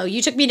me, though.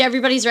 You took me to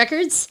Everybody's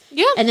Records.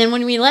 Yeah. And then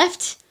when we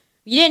left,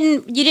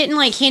 you didn't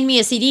like hand me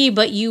a CD,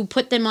 but you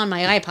put them on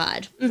my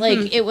iPod. Mm-hmm.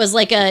 Like, it was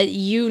like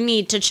you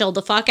need to chill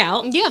the fuck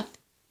out. Yeah.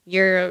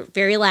 You're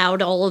very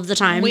loud all of the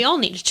time. We all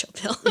need to chill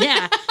pill.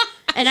 Yeah.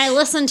 And I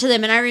listened to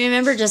them, and I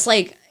remember just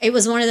like, it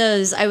was one of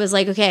those, I was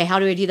like, okay, how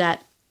do I do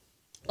that?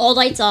 All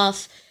lights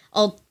off,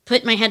 I'll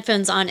put my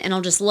headphones on, and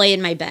I'll just lay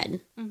in my bed.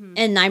 Mm-hmm.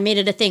 And I made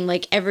it a thing,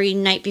 like every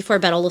night before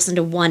bed, I'll listen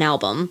to one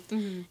album.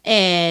 Mm-hmm.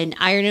 And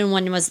Iron and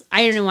Wine was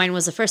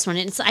the first one.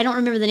 And I don't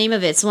remember the name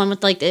of it. It's the one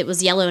with like, it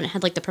was yellow, and it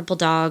had like the purple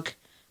dog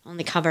on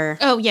the cover.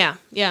 Oh, yeah,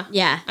 yeah.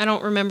 Yeah. I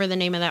don't remember the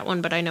name of that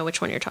one, but I know which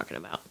one you're talking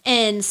about.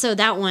 And so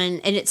that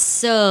one, and it's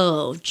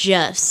so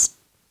just,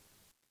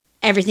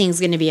 everything's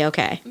going to be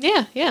okay.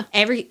 Yeah, yeah.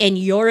 And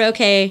you're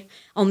okay.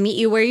 I'll meet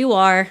you where you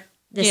are.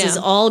 This is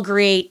all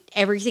great.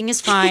 Everything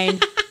is fine.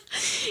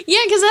 Yeah,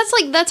 because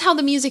that's how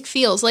the music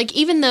feels. Like,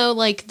 even though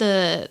like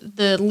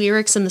the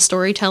lyrics and the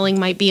storytelling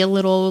might be a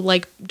little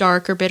like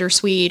dark or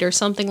bittersweet or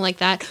something like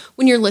that,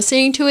 when you're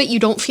listening to it, you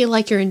don't feel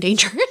like you're in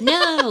danger.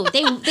 No, they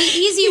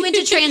ease you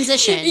into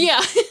transition. Yeah,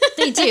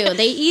 they do.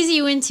 They ease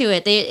you into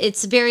it.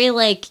 It's a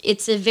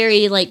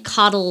very like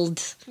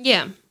coddled.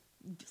 Yeah.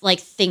 Like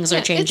things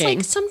are changing.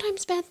 It's like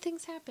sometimes bad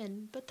things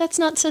happen, but that's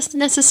not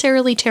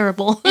necessarily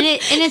terrible. And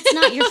it's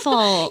not your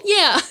fault.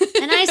 Yeah.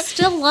 And I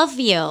still love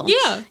you.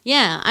 Yeah.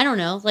 Yeah. I don't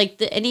know. Like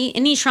any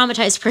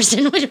traumatized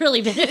person would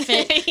really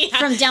benefit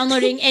from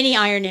downloading any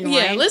Iron and Wine.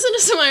 Yeah. Listen to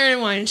some Iron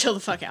and Wine and chill the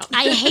fuck out.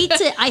 I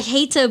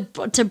hate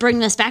to bring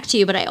this back to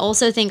you, but I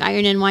also think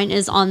Iron and Wine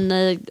is on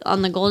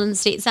the Golden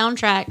State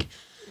soundtrack.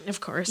 Of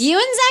course. You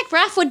and Zach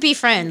Braff would be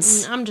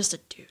friends. I'm just a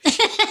douche.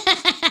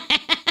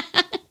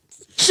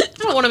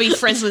 I don't want to be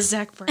friends with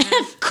Zach Braff.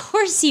 Of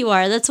course you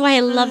are. That's why I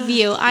love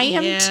you. I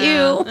am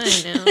too.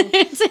 I know.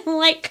 It's a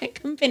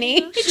light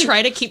company. I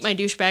try to keep my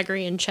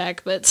douchebaggery in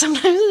check, but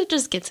sometimes it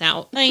just gets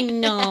out. I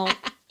know.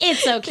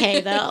 It's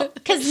okay though,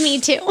 because me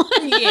too.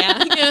 Yeah.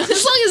 As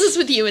long as it's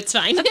with you, it's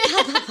fine.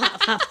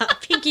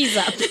 Pinkies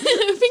up.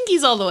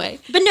 Pinkies all the way.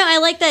 But no, I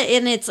like that,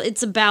 and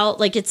it's about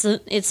like it's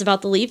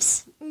about the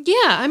Leafs. Yeah,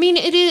 I mean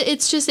it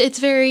is. It's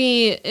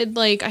very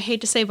like, I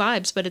hate to say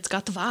vibes, but it's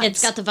got the vibes.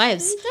 It's got the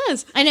vibes. It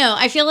does. I know.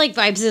 I feel like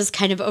vibes is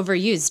kind of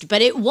overused, but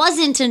it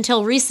wasn't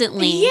until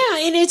recently.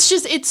 Yeah, and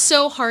it's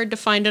so hard to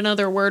find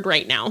another word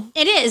right now.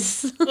 It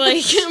is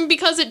like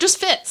because it just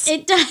fits.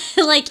 It does.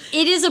 Like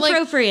it is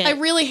appropriate. Like, I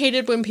really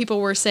hated when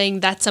people were saying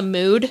that's a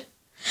mood.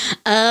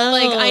 Oh,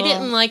 like I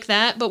didn't like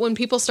that, but when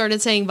people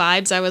started saying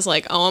vibes, I was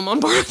like, oh, I'm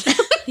on board with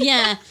that.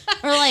 Yeah,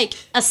 or like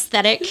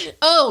aesthetic.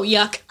 Oh,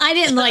 yuck! I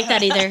didn't like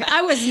that either.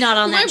 I was not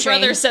on that train. My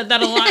brother said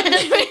that a lot.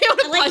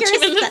 I like your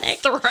aesthetic.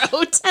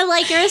 Throat. I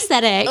like your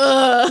aesthetic.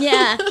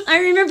 Yeah, I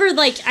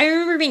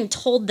remember being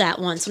told that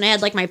once when I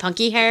had like my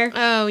punky hair.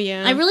 Oh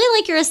yeah. I really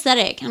like your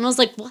aesthetic, and I was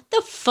like, what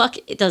the fuck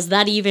does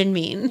that even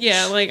mean?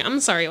 Yeah, like I'm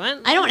sorry,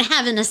 what? I don't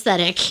have an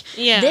aesthetic.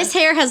 Yeah. This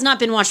hair has not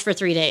been washed for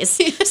 3 days,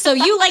 so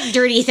you like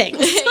dirty things.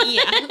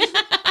 Yeah.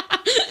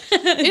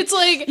 It's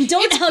like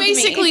Don't hug me.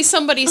 basically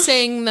somebody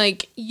saying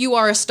like you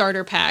are a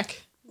starter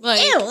pack.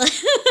 Like, Ew.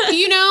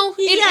 You know,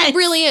 Yes, it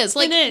really is.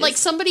 Like, it is. like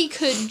somebody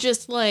could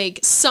just like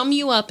sum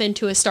you up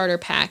into a starter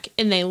pack,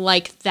 and they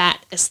like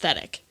that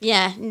aesthetic.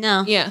 Yeah,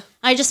 no. Yeah.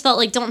 I just felt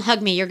like, don't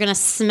hug me. You're gonna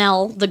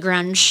smell the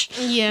grunge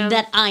Yeah.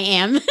 that I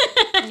am.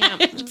 Yeah.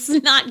 It's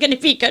not gonna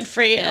be good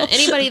for you. Yeah.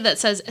 Anybody that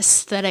says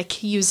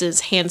aesthetic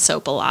uses hand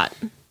soap a lot.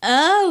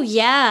 Oh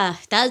yeah,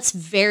 that's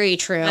very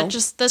true.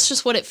 That's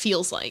just what it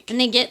feels like. And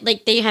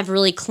they have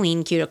really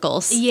clean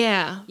cuticles.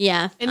 Yeah.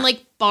 Yeah. And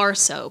like bar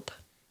soap.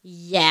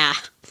 Yeah.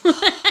 That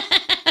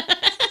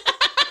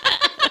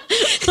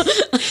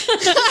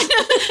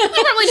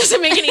probably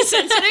doesn't make any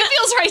sense, but it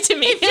feels right to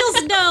me.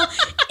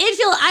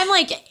 I'm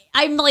like,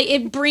 I'm like,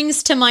 it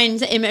brings to mind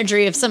the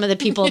imagery of some of the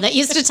people that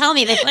used to tell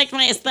me they liked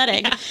my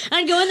aesthetic. Yeah.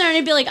 I'd go in there and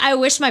I'd be like, I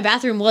wish my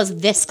bathroom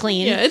was this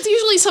clean. Yeah, it's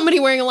usually somebody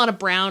wearing a lot of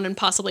brown and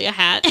possibly a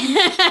hat.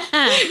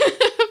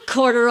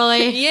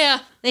 Corduroy. Yeah.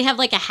 They have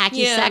like a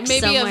hacky sack maybe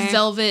somewhere. a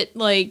velvet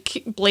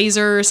like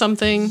blazer or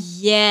something.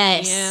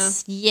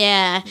 Yes.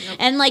 Yeah. Yep.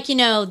 And like,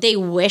 they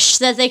wish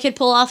that they could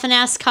pull off an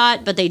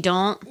ascot, but they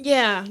don't.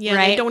 Yeah. Yeah.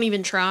 Right? They don't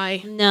even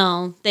try.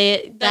 No.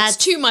 That's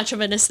too much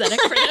of an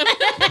aesthetic for them.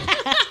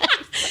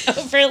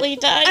 Overly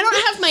done. I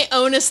don't have my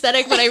own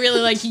aesthetic, but I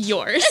really like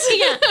yours.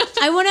 Yeah.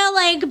 I want to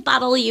like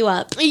bottle you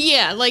up.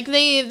 Yeah. Like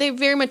they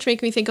very much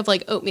make me think of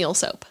like oatmeal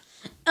soap.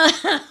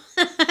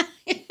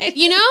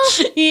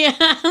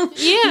 Yeah.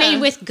 Made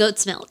with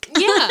goat's milk.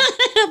 Yeah.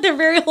 They're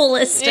very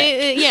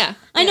holistic. Yeah.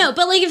 I know,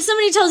 but like if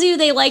somebody tells you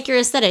they like your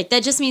aesthetic,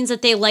 that just means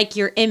that they like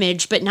your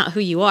image, but not who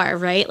you are,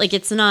 right? Like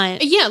it's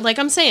not. Yeah, like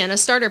I'm saying, a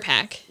starter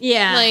pack.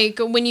 Yeah. Like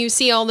when you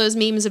see all those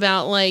memes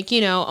about like,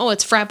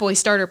 it's frat boy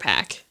starter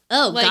pack.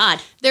 Oh, like, God.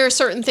 There are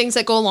certain things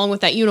that go along with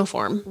that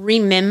uniform.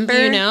 Remember?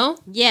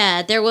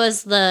 Yeah, there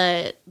was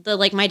the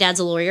like my dad's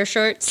a lawyer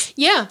shorts.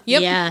 Yeah.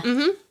 Yep. Yeah.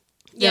 Mm-hmm.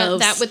 Yeah, those.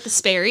 That with the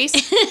Sperry's.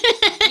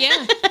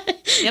 Yeah.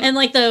 Yep. And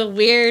like the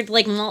weird,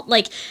 like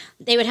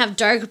they would have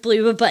dark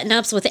blue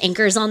button-ups with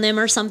anchors on them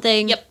or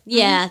something. Yep.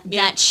 Yeah,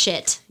 that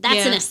shit.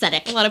 That's an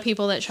aesthetic. A lot of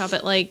people that shop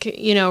at like,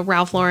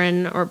 Ralph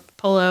Lauren or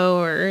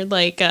Polo or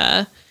like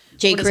J.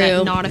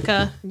 Crew.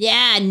 Nautica.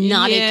 Yeah,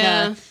 Nautica.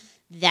 Yeah.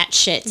 That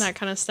shit. That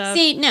kind of stuff.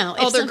 See, no.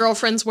 All their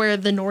girlfriends wear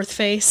the North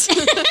Face.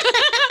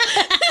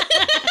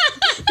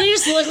 They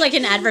just look like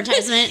an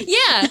advertisement.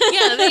 Yeah,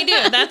 they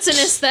do. That's an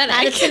aesthetic.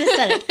 That's an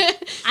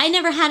aesthetic. I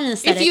never had an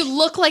aesthetic. If you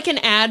look like an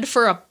ad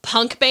for a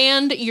punk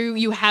band,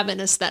 you have an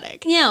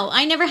aesthetic. No,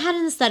 I never had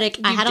an aesthetic.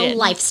 I had a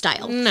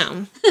lifestyle.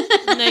 No,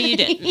 you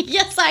didn't.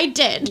 Yes, I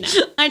did. No.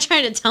 I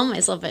tried to tell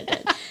myself I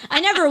did. I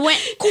never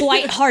went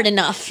quite hard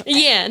enough.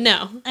 Yeah,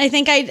 no. I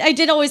think I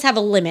did always have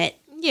a limit.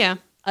 Yeah.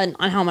 On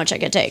how much I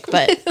could take,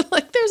 but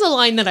like there's a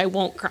line that I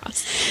won't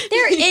cross.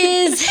 There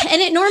is,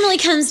 and it normally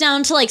comes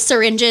down to like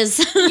syringes.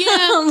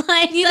 Yeah,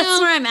 like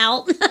that's where I'm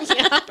out.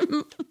 Yeah,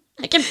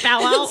 I can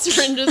bow out.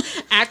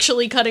 Syringes.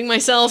 Actually cutting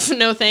myself.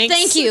 No thanks.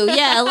 Thank you.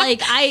 Yeah, like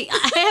I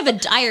have a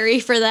diary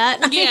for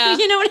that. Yeah,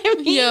 you know what I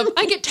mean. Yeah,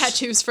 I get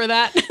tattoos for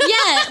that.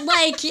 Yeah,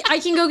 like I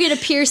can go get a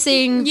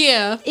piercing.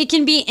 Yeah, it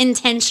can be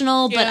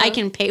intentional, but I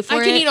can pay for it.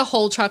 I can eat a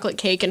whole chocolate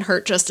cake and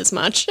hurt just as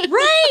much.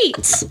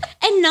 Right,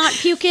 and not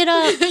puke it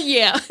up.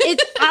 Yeah,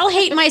 I'll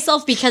hate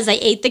myself because I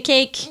ate the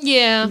cake.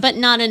 Yeah, but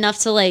not enough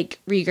to like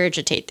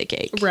regurgitate the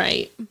cake.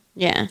 Right.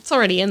 Yeah. It's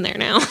already in there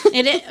now.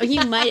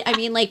 You might, I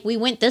mean, like, we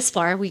went this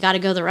far. We got to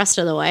go the rest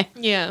of the way.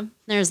 Yeah.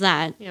 There's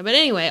that. Yeah, but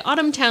anyway,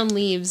 Autumn Town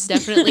Leaves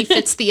definitely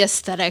fits the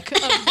aesthetic of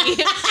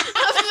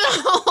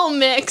the whole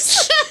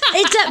mix.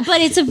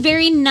 But it's a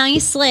very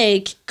nice,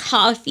 like,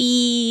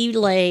 coffee,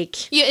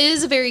 like... Yeah, it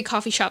is a very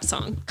coffee shop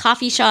song.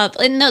 Coffee shop.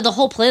 And no, the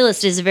whole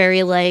playlist is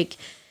very, like...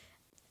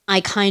 I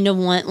kind of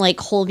want,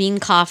 like, whole bean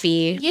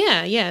coffee.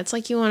 Yeah. It's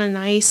like you want a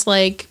nice,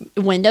 like...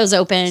 windows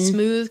open.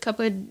 Smooth cup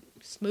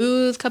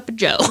of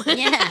Joe.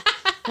 Yeah.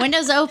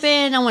 Windows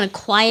open. I want a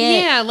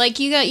quiet. Yeah,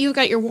 like you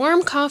got your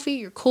warm coffee,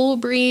 your cool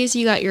breeze,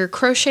 you got your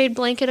crocheted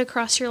blanket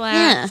across your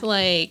lap. Yeah.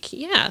 Like,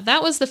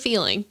 that was the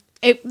feeling.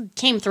 It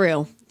came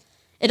through.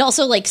 It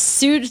also like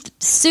soothed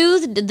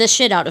the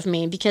shit out of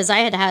me because I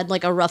had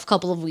like a rough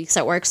couple of weeks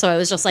at work, so I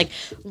was just like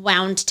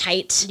wound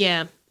tight.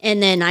 Yeah. And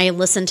then I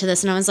listened to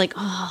this and I was like,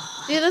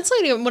 oh. Yeah, that's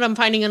like what I'm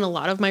finding in a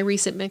lot of my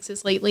recent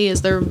mixes lately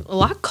is they're a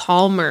lot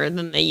calmer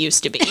than they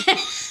used to be. And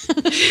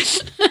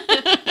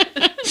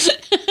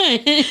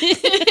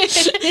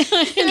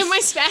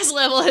my spaz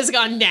level has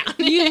gone down.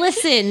 You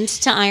listened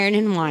to Iron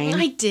and Wine.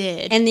 I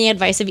did. And the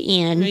advice of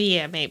Ian.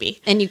 Yeah,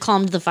 maybe. And you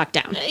calmed the fuck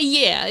down.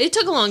 Yeah, it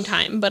took a long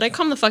time, but I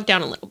calmed the fuck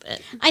down a little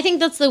bit. I think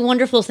that's the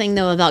wonderful thing,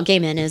 though, about gay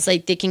men is,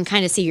 like, they can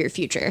kind of see your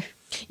future.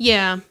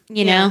 Yeah.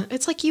 You know?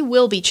 It's like you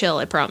will be chill,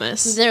 I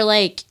promise. They're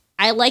like,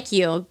 I like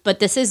you, but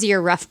this is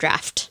your rough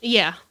draft.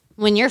 Yeah.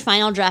 When your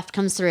final draft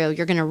comes through,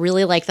 you're going to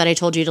really like that I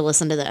told you to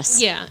listen to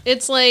this. Yeah.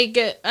 It's like,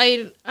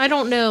 I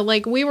don't know,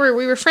 like, we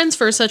were friends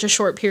for such a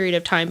short period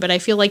of time, but I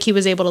feel like he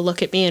was able to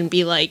look at me and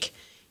be like,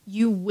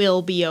 you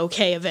will be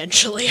okay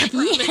eventually, I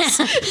promise.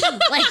 Yeah.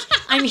 Like,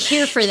 I'm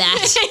here for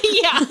that.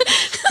 Yeah.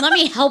 Let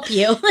me help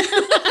you.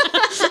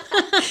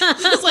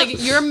 It's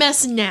like, you're a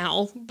mess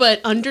now,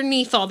 but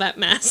underneath all that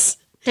mess,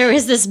 there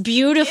is this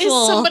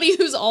beautiful... is somebody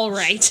who's all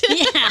right.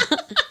 Yeah.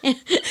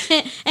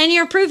 And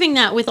you're proving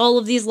that with all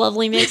of these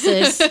lovely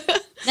mixes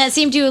that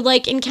seem to,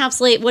 like,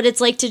 encapsulate what it's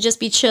like to just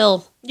be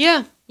chill.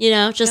 Yeah. You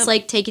know, just,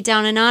 like, take it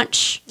down a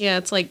notch. Yeah,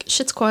 it's like,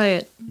 shit's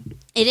quiet.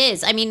 It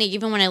is. I mean,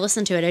 even when I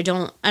listen to it, I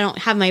don't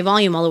have my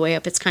volume all the way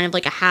up. It's kind of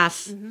like a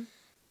half... Mm-hmm.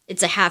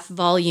 It's a half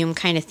volume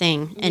kind of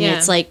thing. And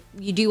it's like,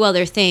 you do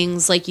other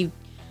things, like, you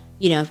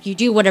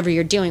do whatever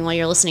you're doing while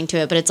you're listening to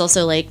it, but it's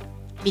also, like...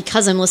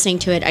 because I'm listening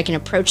to it, I can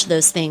approach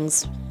those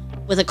things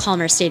with a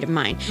calmer state of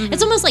mind. Mm-hmm.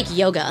 It's almost like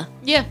yoga.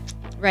 Yeah.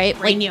 Right?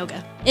 Brain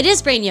yoga. It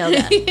is brain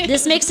yoga.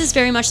 This mix is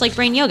very much like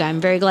brain yoga. I'm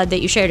very glad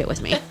that you shared it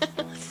with me.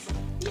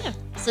 Yeah.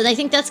 So I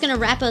think that's going to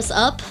wrap us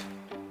up.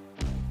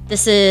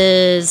 This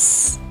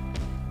is...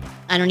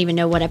 I don't even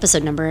know what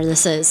episode number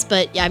this is,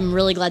 but I'm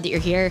really glad that you're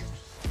here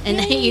and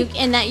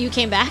that you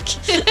came back.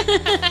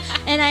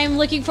 And I'm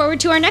looking forward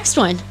to our next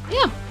one.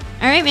 Yeah.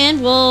 All right,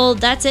 man. Well,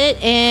 that's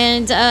it.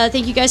 And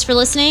thank you guys for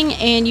listening.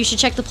 And you should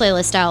check the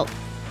playlist out.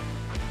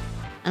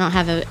 I don't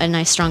have a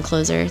nice, strong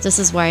closer. This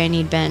is why I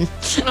need Ben.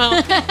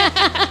 Oh.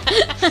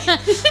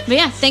 But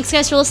yeah, thanks,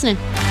 guys, for listening.